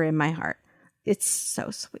 forever in my heart. It's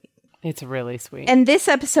so sweet. It's really sweet. And this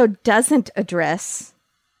episode doesn't address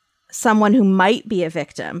someone who might be a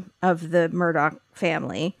victim of the Murdaugh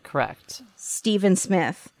family. Correct. Stephen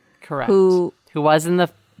Smith. Correct. Who was in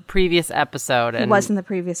the previous episode.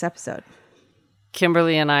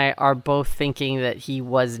 Kimberly and I are both thinking that he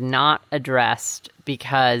was not addressed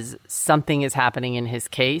because something is happening in his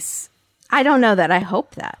case. I don't know that. I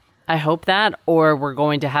hope that. Or we're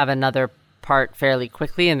going to have another part fairly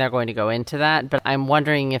quickly and they're going to go into that. But I'm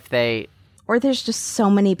wondering if or there's just so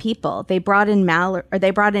many people. They brought in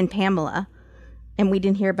Pamela and we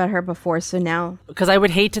didn't hear about her before. So now. Because I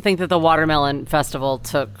would hate to think that the Watermelon Festival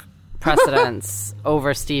took precedence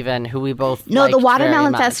over Stephen, who we both the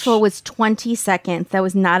Watermelon Festival was 20 seconds. That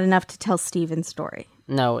was not enough to tell Stephen's story.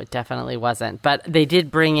 No, it definitely wasn't. But they did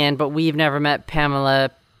bring in, but we've never met Pamela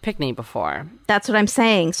Pickney before. That's what I'm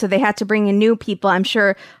saying. So they had to bring in new people. I'm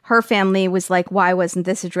sure her family was like, why wasn't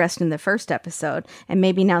this addressed in the first episode? And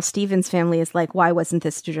maybe now Stephen's family is like, why wasn't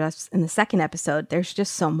this addressed in the second episode? There's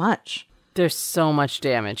just so much. There's so much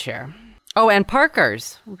damage here. Oh, and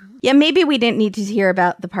Parker's. Yeah, maybe we didn't need to hear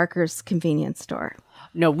about the Parker's convenience store.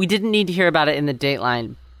 No, we didn't need to hear about it in the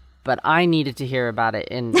Dateline, but I needed to hear about it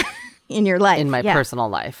in in your life, in my personal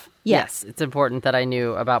life. Yes, it's important that I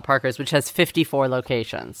knew about Parker's, which has 54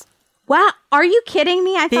 locations. Wow, are you kidding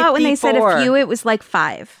me? I 54. Thought when they said a few, it was like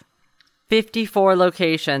 5. 54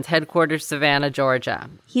 locations, headquarters Savannah, Georgia.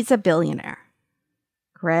 He's a billionaire,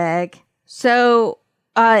 Greg. So...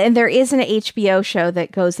 and there is an HBO show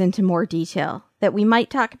that goes into more detail that we might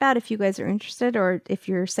talk about if you guys are interested, or if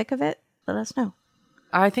you're sick of it, let us know.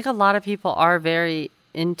 I think a lot of people are very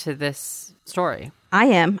into this story. I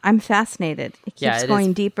am. I'm fascinated. It keeps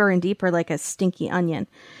going deeper and deeper like a stinky onion.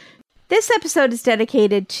 This episode is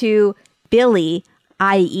dedicated to Billy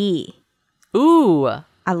I.E. Ooh.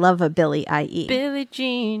 I love a Billy I.E. Billie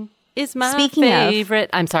Jean is my Speaking favorite.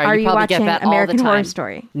 I'm sorry, are you probably get that American all the time. Horror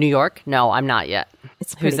Story? New York? No, I'm not yet.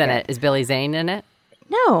 It's Who's in good. it? Is Billy Zane in it?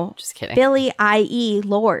 No. Just kidding. Billy I.E.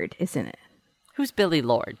 Lord is in it. Who's Billy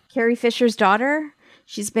Lord? Carrie Fisher's daughter.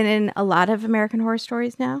 She's been in a lot of American Horror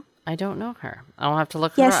Stories now. I don't know her. I don't have to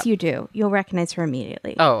look her up. Yes, you do. You'll recognize her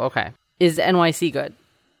immediately. Oh, okay. Is NYC good?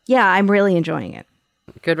 Yeah, I'm really enjoying it.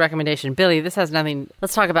 Good recommendation. Billy, this has nothing...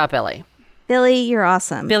 Let's talk about Billy. Billy, you're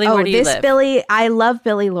awesome. Billy, where do you live? Billy, I love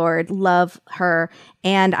Billy Lord. Love her.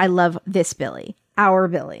 And I love this Billy. Our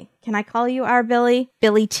Billy. Can I call you our Billy?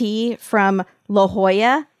 Billy T from La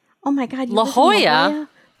Jolla. Oh my God. La Jolla?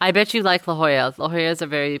 I bet you like La Jolla. La Jolla is a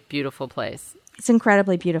very beautiful place. It's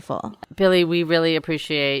incredibly beautiful. Billy, we really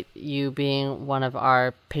appreciate you being one of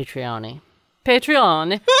our Patreon.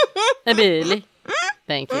 Billy.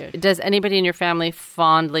 Thank you. Does anybody in your family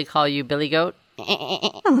fondly call you Billy Goat?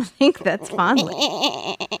 I don't think that's fondly.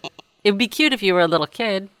 It would be cute if you were a little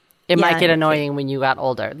kid. It might get annoying when you got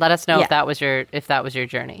older. Let us know if that was your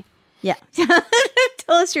journey. Yeah.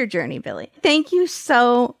 Tell us your journey, Billy. Thank you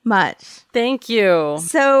so much. Thank you.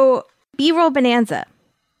 So, B-roll bonanza.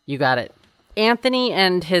 You got it. Anthony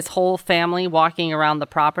and his whole family walking around the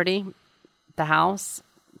property, the house.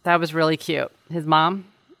 That was really cute. His mom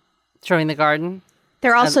showing the garden.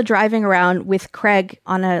 They're also driving around with Craig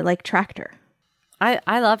on a tractor.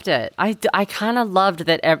 I loved it. I kind of loved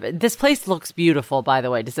that. This place looks beautiful, by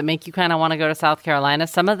the way. Does it make you kind of want to go to South Carolina?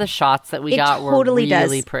 Some of the shots that we got were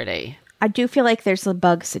really pretty. I do feel like there's a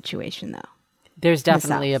bug situation, though. There's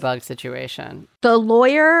definitely a bug situation. The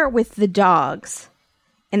lawyer with the dogs,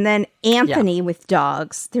 and then Anthony with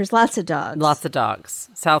dogs. There's lots of dogs. Lots of dogs.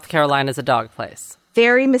 South Carolina's a dog place.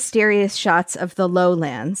 Very mysterious shots of the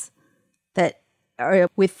lowlands that are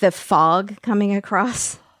with the fog coming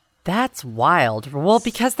across. That's wild. Well,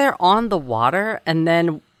 because they're on the water, and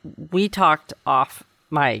then we talked off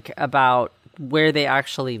mic about where they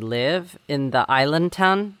actually live in the island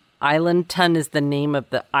town. Island ton is the name of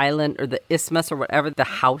the island or the isthmus or whatever the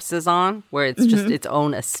house is on, where it's just its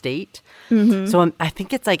own estate. So I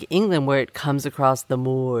think it's like England, where it comes across the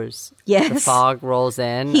moors. Yes. The fog rolls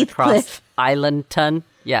in Heathcliff. across Island ton.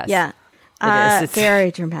 Yes. Yeah. It's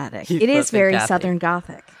very dramatic. It is very Southern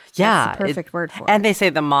Gothic. Yeah. That's the perfect word for it. And they say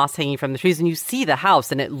the moss hanging from the trees, and you see the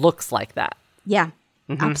house, and it looks like that. Yeah,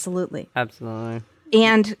 absolutely. Absolutely.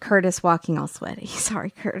 And Curtis walking all sweaty.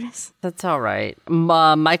 Sorry, Curtis. That's all right.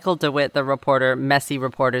 Michael DeWitt, the reporter, messy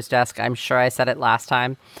reporter's desk. I'm sure I said it last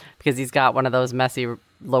time because he's got one of those messy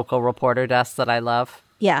local reporter desks that I love.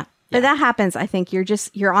 Yeah. But that happens. I think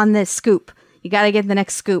you're on this scoop. You got to get the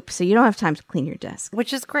next scoop, so you don't have time to clean your desk.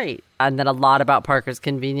 Which is great. And then a lot about Parker's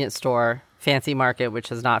convenience store, Fancy Market,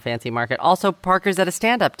 which is not Fancy Market. Also, Parker's at a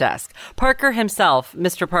stand-up desk. Parker himself,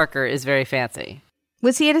 Mr. Parker, is very fancy.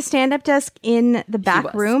 Was he at a stand-up desk in the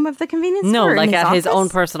back room of the convenience store? No, like at his office? own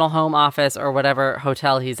personal home office or whatever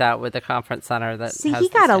hotel he's at with the conference center. He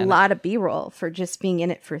got a lot of B-roll for just being in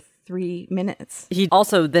it for 3 minutes. He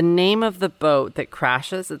also, the name of the boat that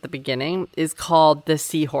crashes at the beginning is called the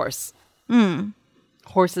Seahorse.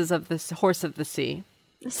 Horse of the sea.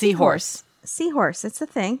 Seahorse. Seahorse. It's a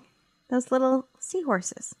thing. Those little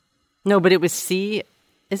seahorses. No, but it was sea.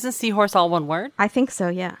 Isn't seahorse all one word? I think so,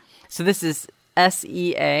 yeah. So this is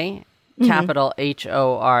SEA, capital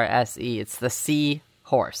HORSE. It's the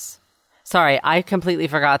seahorse. Sorry, I completely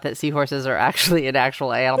forgot that seahorses are actually an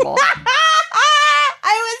actual animal. I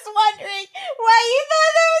was wondering why you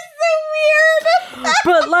thought that was so weird.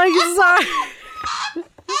 But like, sorry.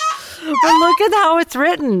 But look at how it's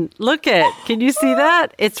written. Look at, can you see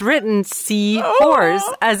that? It's written seahorse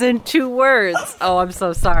as in 2 words. Oh, I'm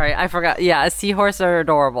so sorry. I forgot. Yeah, a seahorse are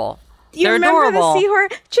adorable. You remember the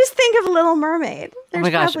seahorse? Just think of Little Mermaid. Oh my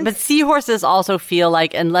gosh. But seahorses also feel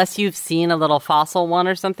like, unless you've seen a little fossil one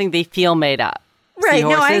or something, they feel made up. Right.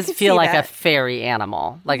 Seahorses feel like a fairy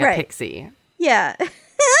animal, like a pixie. Yeah.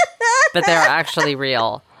 But they're actually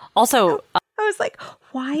real. Also, I was like,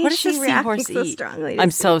 why is she reacting so strongly?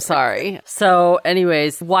 I'm so sorry. So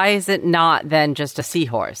anyways, why is it not then just a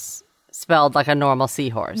seahorse spelled like a normal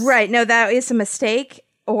seahorse? Right. No, that is a mistake,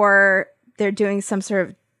 or they're doing some sort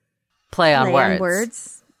of play on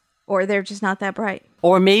words, or they're just not that bright.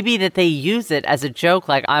 Or maybe that they use it as a joke,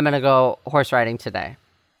 like, I'm going to go horse riding today.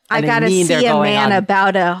 I got to see a man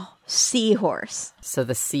about a seahorse. So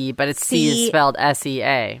the C, but it's C is spelled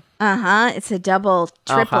SEA. It's a double,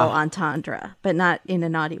 triple entendre, but not in a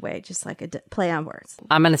naughty way, just like a play on words.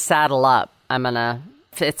 I'm going to saddle up.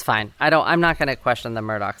 It's fine. I'm not going to question the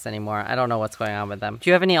Murdochs anymore. I don't know what's going on with them. Do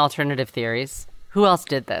you have any alternative theories? Who else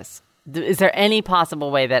did this? Is there any possible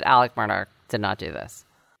way that Alec Murdoch did not do this?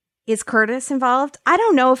 Is Curtis involved? I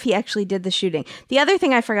don't know if he actually did the shooting. The other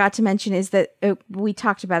thing I forgot to mention is that we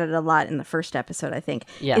talked about it a lot in the first episode, I think,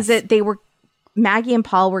 is that Maggie and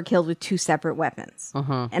Paul were killed with 2 separate weapons.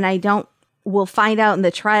 And we'll find out in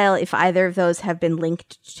the trial if either of those have been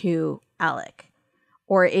linked to Alec,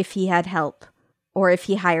 or if he had help, or if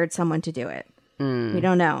he hired someone to do it. We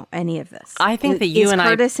don't know any of this. I think that you and Is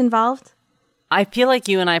Curtis involved? I feel like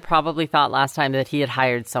you and I probably thought last time that he had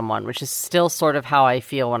hired someone, which is still sort of how I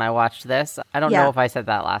feel when I watched this. I don't know if I said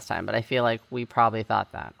that last time, but I feel like we probably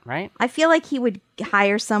thought that, right? I feel like he would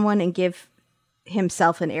hire someone and give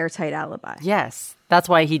himself an airtight alibi. Yes. That's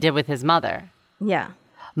why he did with his mother. Yeah.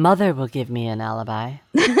 Mother will give me an alibi.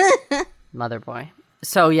 Mother boy.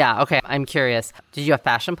 So, yeah, okay, I'm curious. Did you have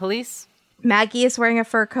fashion police? Maggie is wearing a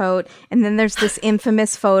fur coat, and then there's this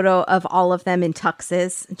infamous photo of all of them in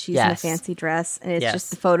tuxes, and she's in a fancy dress, and it's just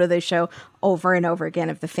the photo they show over and over again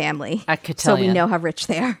of the family. At Cotillion. So we know how rich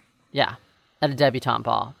they are. Yeah, at a debutante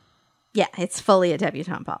ball. Yeah, it's fully a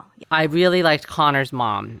debutante ball. Yeah. I really liked Connor's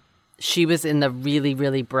mom. She was in the really,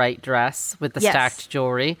 really bright dress with the stacked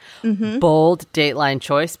jewelry. Bold Dateline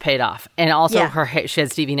choice, paid off. And also her hair, she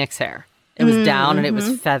had Stevie Nicks hair. It was down and it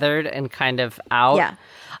was feathered and kind of out. Yeah.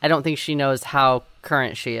 I don't think she knows how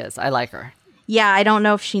current she is. I like her. Yeah, I don't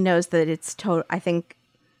know if she knows that it's total. I think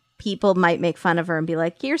people might make fun of her and be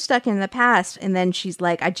like, you're stuck in the past. And then she's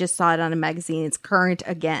like, I just saw it on a magazine. It's current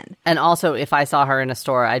again. And also, if I saw her in a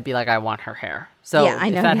store, I'd be like, I want her hair. So I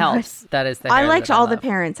know if that helps, that is the hair I liked that all the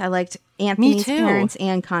parents. I liked Anthony's Me too. parents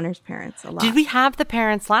and Connor's parents a lot. Did we have the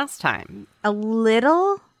parents last time? A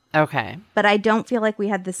little. Okay. But I don't feel like we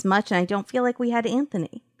had this much, and I don't feel like we had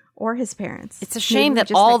Anthony or his parents. It's a shame that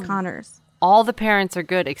just like Connor's. All the parents are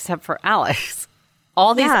good except for Alex.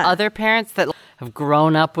 All these other parents that have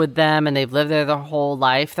grown up with them and they've lived there their whole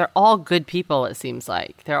life. They're all good people, it seems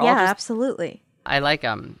like. They're all just, absolutely. I like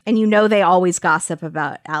them. And they always gossip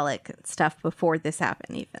about Alec and stuff before this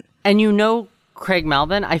happened even. And Craig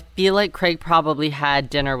Melvin, I feel like Craig probably had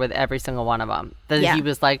dinner with every single one of them. That he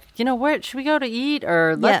was like, where should we go to eat?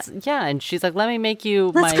 Or and she's like, let me make you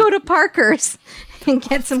Let's go to Parker's and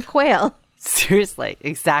get some quail. Seriously,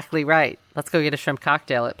 exactly right. Let's go get a shrimp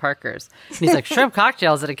cocktail at Parker's. And he's like, shrimp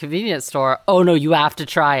cocktails at a convenience store? Oh no, you have to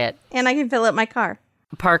try it. And I can fill up my car.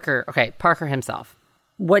 Parker himself.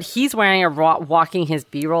 What he's wearing or walking his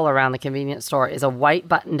B-roll around the convenience store is a white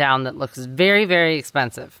button-down that looks very, very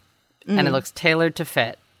expensive. And it looks tailored to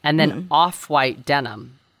fit. And then off-white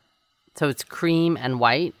denim. So it's cream and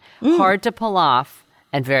white. Hard to pull off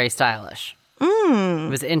and very stylish. It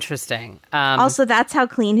was interesting. Also, that's how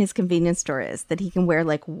clean his convenience store is, that he can wear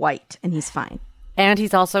like white and he's fine. And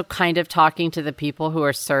he's also kind of talking to the people who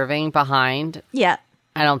are serving behind. Yeah.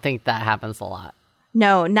 I don't think that happens a lot.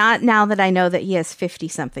 No, not now that I know that he has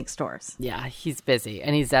 50-something stores. Yeah, he's busy.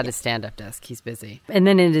 And he's at his stand-up desk. He's busy. And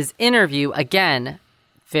then in his interview, again,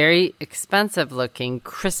 very expensive looking,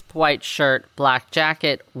 crisp white shirt, black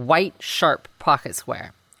jacket, white sharp pocket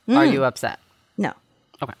square. Are you upset? No.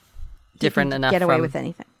 Okay. Different enough get away with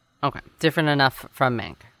anything. Okay. Different enough from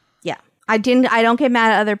Mank. Yeah. I don't get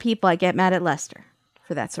mad at other people. I get mad at Lester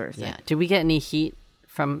for that sort of thing. Yeah. Did we get any heat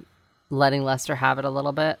from letting Lester have it a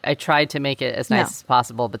little bit? I tried to make it as nice as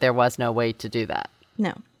possible, but there was no way to do that.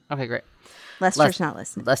 No. Okay, great. Lester's not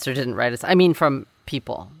listening. Lester didn't write us. I mean, from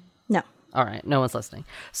people. No. All right. No one's listening.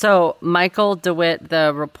 So Michael DeWitt,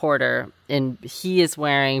 the reporter, he is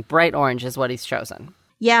wearing bright orange is what he's chosen.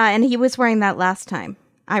 Yeah, and he was wearing that last time.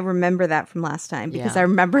 I remember that from last time because I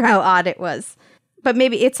remember how odd it was. But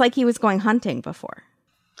maybe it's like he was going hunting before.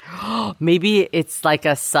 Maybe it's like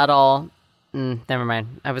a subtle... never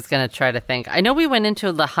mind. I was going to try to think. I know we went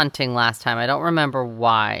into the hunting last time. I don't remember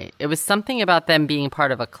why. It was something about them being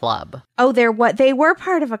part of a club. Oh, they were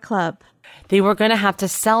part of a club. They were going to have to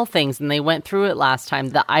sell things, and they went through it last time,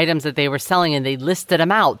 the items that they were selling, and they listed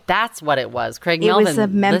them out. That's what it was. Craig Melvin listed. It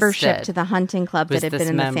was a membership listed. to the hunting club that had been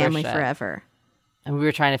in the family forever. And we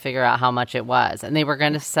were trying to figure out how much it was. And they were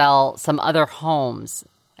going to sell some other homes,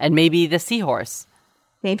 and maybe the seahorse.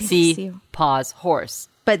 Maybe Sea paws horse.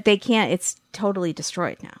 But they can't. It's totally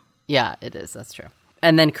destroyed now. Yeah, it is. That's true.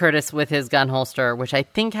 And then Curtis with his gun holster, which I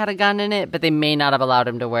think had a gun in it, but they may not have allowed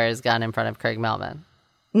him to wear his gun in front of Craig Melvin.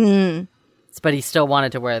 But he still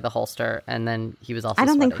wanted to wear the holster, and then he was also I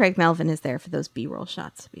don't sweating. think Craig Melvin is there for those B-roll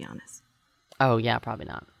shots, to be honest. Oh, yeah, probably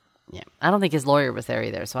not. Yeah. I don't think his lawyer was there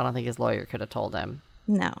either, so I don't think his lawyer could have told him.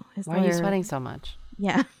 No. Why are you sweating so much?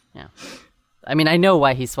 Yeah. Yeah. I mean, I know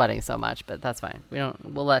why he's sweating so much, but that's fine.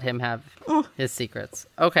 We'll let him have his secrets.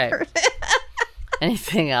 Okay.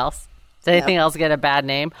 Anything else? Does anything else get a bad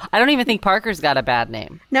name? I don't even think Parker's got a bad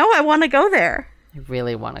name. No, I want to go there. I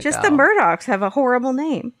really want to go. Just the Murdochs have a horrible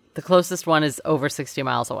name. The closest one is over 60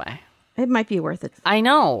 miles away. It might be worth it. I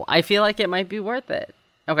know. I feel like it might be worth it.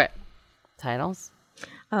 Okay. Titles?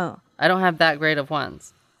 Oh. I don't have that great of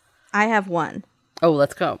ones. I have one. Oh,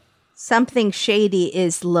 let's go. Something shady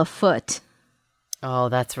is Lafoot. Oh,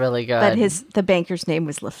 that's really good. But the banker's name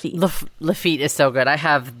was Lafitte. Lafitte is so good. I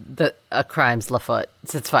have a crime's Lafoot.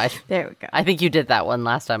 It's fine. There we go. I think you did that one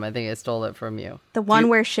last time. I think I stole it from you. The one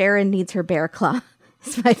where Sharon needs her bear claw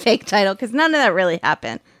is my fake title because none of that really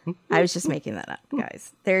happened. I was just making that up,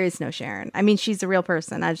 guys. There is no Sharon. I mean, she's a real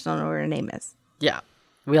person. I just don't know what her name is. Yeah.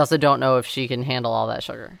 We also don't know if she can handle all that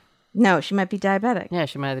sugar. No, she might be diabetic. Yeah,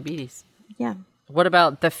 she might have diabetes. Yeah. What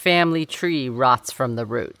about the family tree rots from the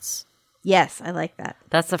roots? Yes, I like that.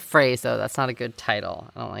 That's a phrase, though. That's not a good title.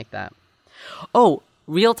 I don't like that. Oh,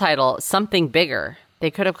 real title, Something Bigger.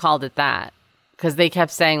 They could have called it that. Because they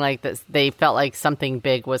kept saying like this, they felt like something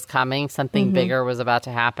big was coming, something bigger was about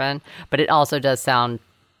to happen. But it also does sound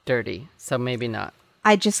dirty, so maybe not.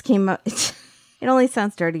 I just came up. It only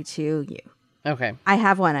sounds dirty to you. Okay. I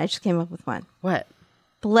have one. I just came up with one. What?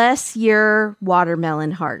 Bless your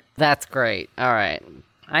watermelon heart. That's great. All right.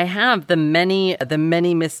 I have the many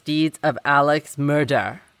misdeeds of Alec's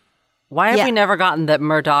murder. Why have we never gotten that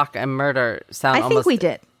Murdoch and murder sound I think we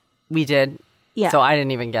did. We did? Yeah. So I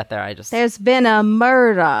didn't even get there. There's been a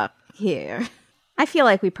Murdoch here. I feel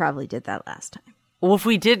like we probably did that last time. Well, if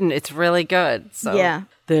we didn't, it's really good. So yeah.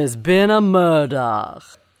 There's been a Murdoch.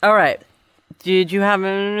 All right. Did you have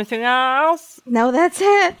anything else? No, that's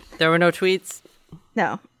it. There were no tweets?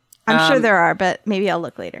 No. I'm sure there are, but maybe I'll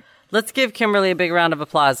look later. Let's give Kimberly a big round of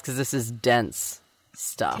applause because this is dense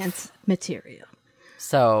stuff. Dense material.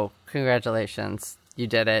 So, congratulations. You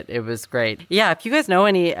did it. It was great. Yeah, if you guys know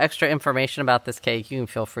any extra information about this cake, you can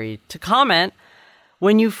feel free to comment.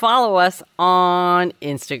 when you follow us on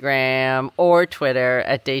Instagram or Twitter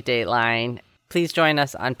at DateDateline. Please join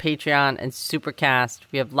us on Patreon and Supercast.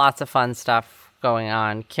 We have lots of fun stuff going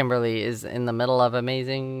on. Kimberly is in the middle of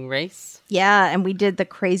Amazing Race. Yeah, and we did the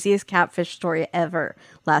craziest catfish story ever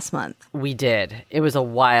last month. We did. It was a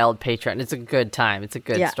wild Patreon. It's a good time. It's a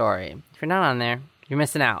good story. If you're not on there, you're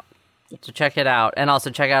missing out. Yeah. So check it out. And also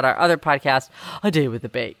check out our other podcast, A Day with the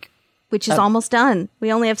Bake. Which is almost done.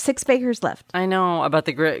 We only have 6 bakers left. I know, about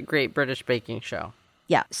the Great British Baking Show.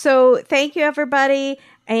 Yeah. So thank you, everybody.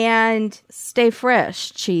 And stay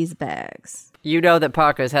fresh, cheese bags. You know that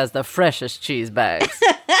Parker's has the freshest cheese bags.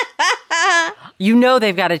 You know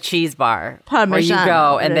they've got a cheese bar Parmesan. where you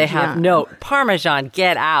go and they have, no, Parmesan,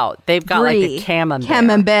 get out. They've got Brie. like the camembert.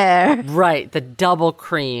 Camembert. Right, the double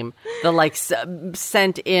cream, the like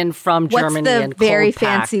sent in from Germany What's the and very cold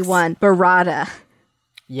packs. fancy one? Burrata.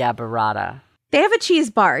 Yeah, burrata. They have a cheese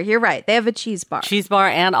bar. You're right. They have a cheese bar. Cheese bar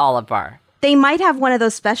and olive bar. They might have one of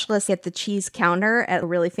those specialists at the cheese counter at a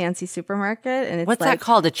really fancy supermarket. And it's What's that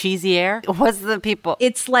called? A cheesier? What's the people?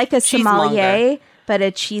 It's like a sommelier, but a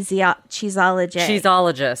cheeseologist.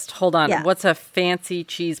 Cheeseologist. Hold on. Yeah. What's a fancy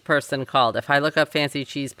cheese person called? If I look up fancy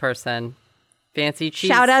cheese person, fancy cheese.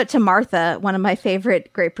 Shout out to Martha, one of my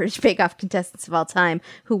favorite Great British Bake Off contestants of all time,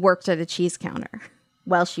 who worked at a cheese counter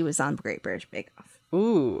while she was on Great British Bake Off.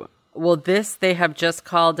 Ooh. Well, they have just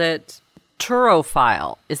called it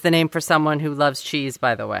Turophile is the name for someone who loves cheese,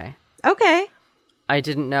 by the way. Okay. I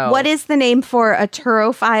didn't know. What is the name for a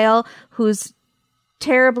turophile who's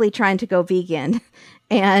terribly trying to go vegan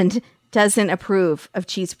and doesn't approve of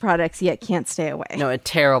cheese products yet can't stay away? No, a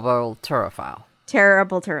terrible turophile.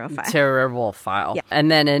 Terrible turophile. Terrible file. Yeah. And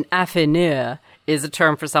then an affineur is a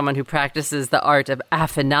term for someone who practices the art of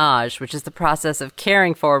affinage, which is the process of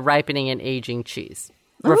caring for, ripening, and aging cheese.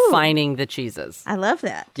 Refining the cheeses. I love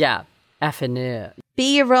that. Yeah. Affineur.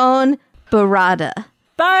 Be your own burrata.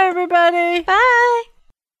 Bye, everybody. Bye.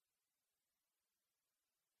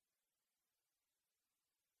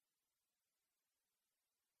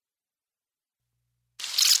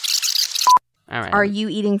 All right. Are you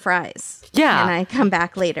eating fries? Yeah. Can I come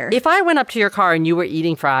back later? If I went up to your car and you were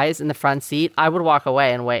eating fries in the front seat, I would walk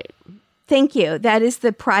away and wait. Thank you. That is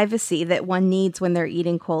the privacy that one needs when they're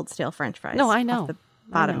eating cold stale French fries. No, I know. Off the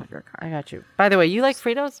bottom of your car. I got you. By the way, you like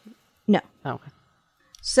Fritos? No. Oh, okay.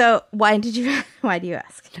 So why do you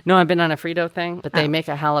ask? No, I've been on a Frito thing, but they make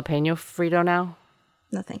a jalapeno Frito now.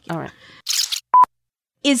 No, thank you. All right.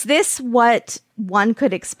 Is this what one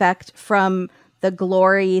could expect from the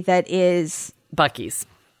glory that is... Buc-ee's.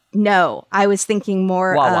 No, I was thinking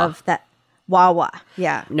more Wawa. of that. Wawa,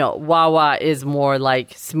 yeah. No, Wawa is more like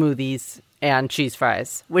smoothies and cheese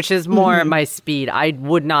fries, which is more my speed. I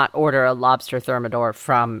would not order a lobster thermidor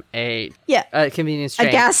from a convenience chain.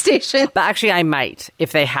 A gas station. But actually, I might.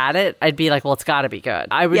 If they had it, I'd be like, well, it's got to be good.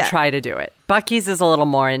 I would try to do it. Buc-ee's is a little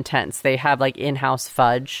more intense. They have like in-house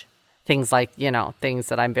fudge. Things like, things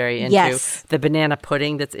that I'm very into. Yes. The banana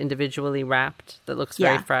pudding that's individually wrapped that looks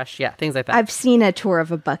very fresh. Yeah, things like that. I've seen a tour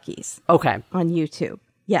of a Buc-ee's. Okay. On YouTube.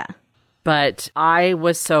 Yeah. But I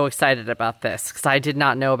was so excited about this because I did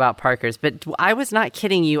not know about Parker's. But I was not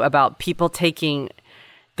kidding you about people taking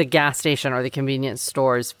the gas station or the convenience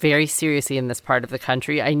stores very seriously in this part of the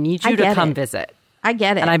country. I need you to come visit. I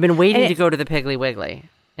get it. And I've been waiting to go to the Piggly Wiggly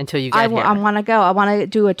until you get here. I want to go. I want to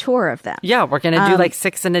do a tour of them. Yeah, we're going to do like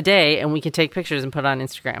 6 in a day and we can take pictures and put it on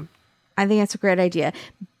Instagram. I think that's a great idea.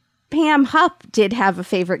 Pam Hupp did have a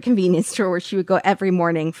favorite convenience store where she would go every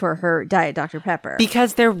morning for her Diet Dr. Pepper.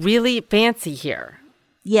 Because they're really fancy here.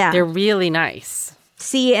 Yeah. They're really nice.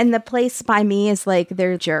 See, and the place by me is like,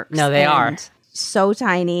 they're jerks. No, they are. So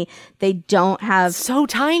tiny. They don't have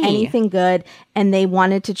anything good. And they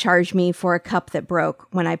wanted to charge me for a cup that broke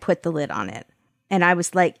when I put the lid on it. And I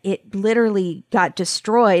was like, it literally got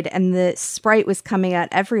destroyed and the Sprite was coming out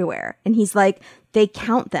everywhere. And he's like, they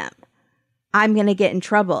count them. I'm going to get in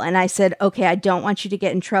trouble. And I said, okay, I don't want you to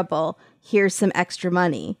get in trouble. Here's some extra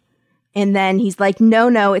money. And then he's like,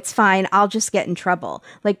 no, it's fine. I'll just get in trouble.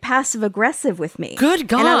 Like passive aggressive with me. Good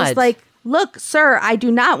God. And I was like, look, sir, I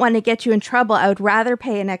do not want to get you in trouble. I would rather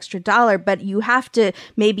pay an extra $1, but you have to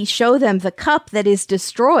maybe show them the cup that is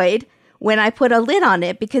destroyed when I put a lid on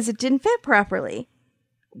it because it didn't fit properly.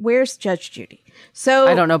 Where's Judge Judy? So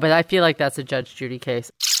I don't know, but I feel like that's a Judge Judy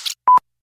case.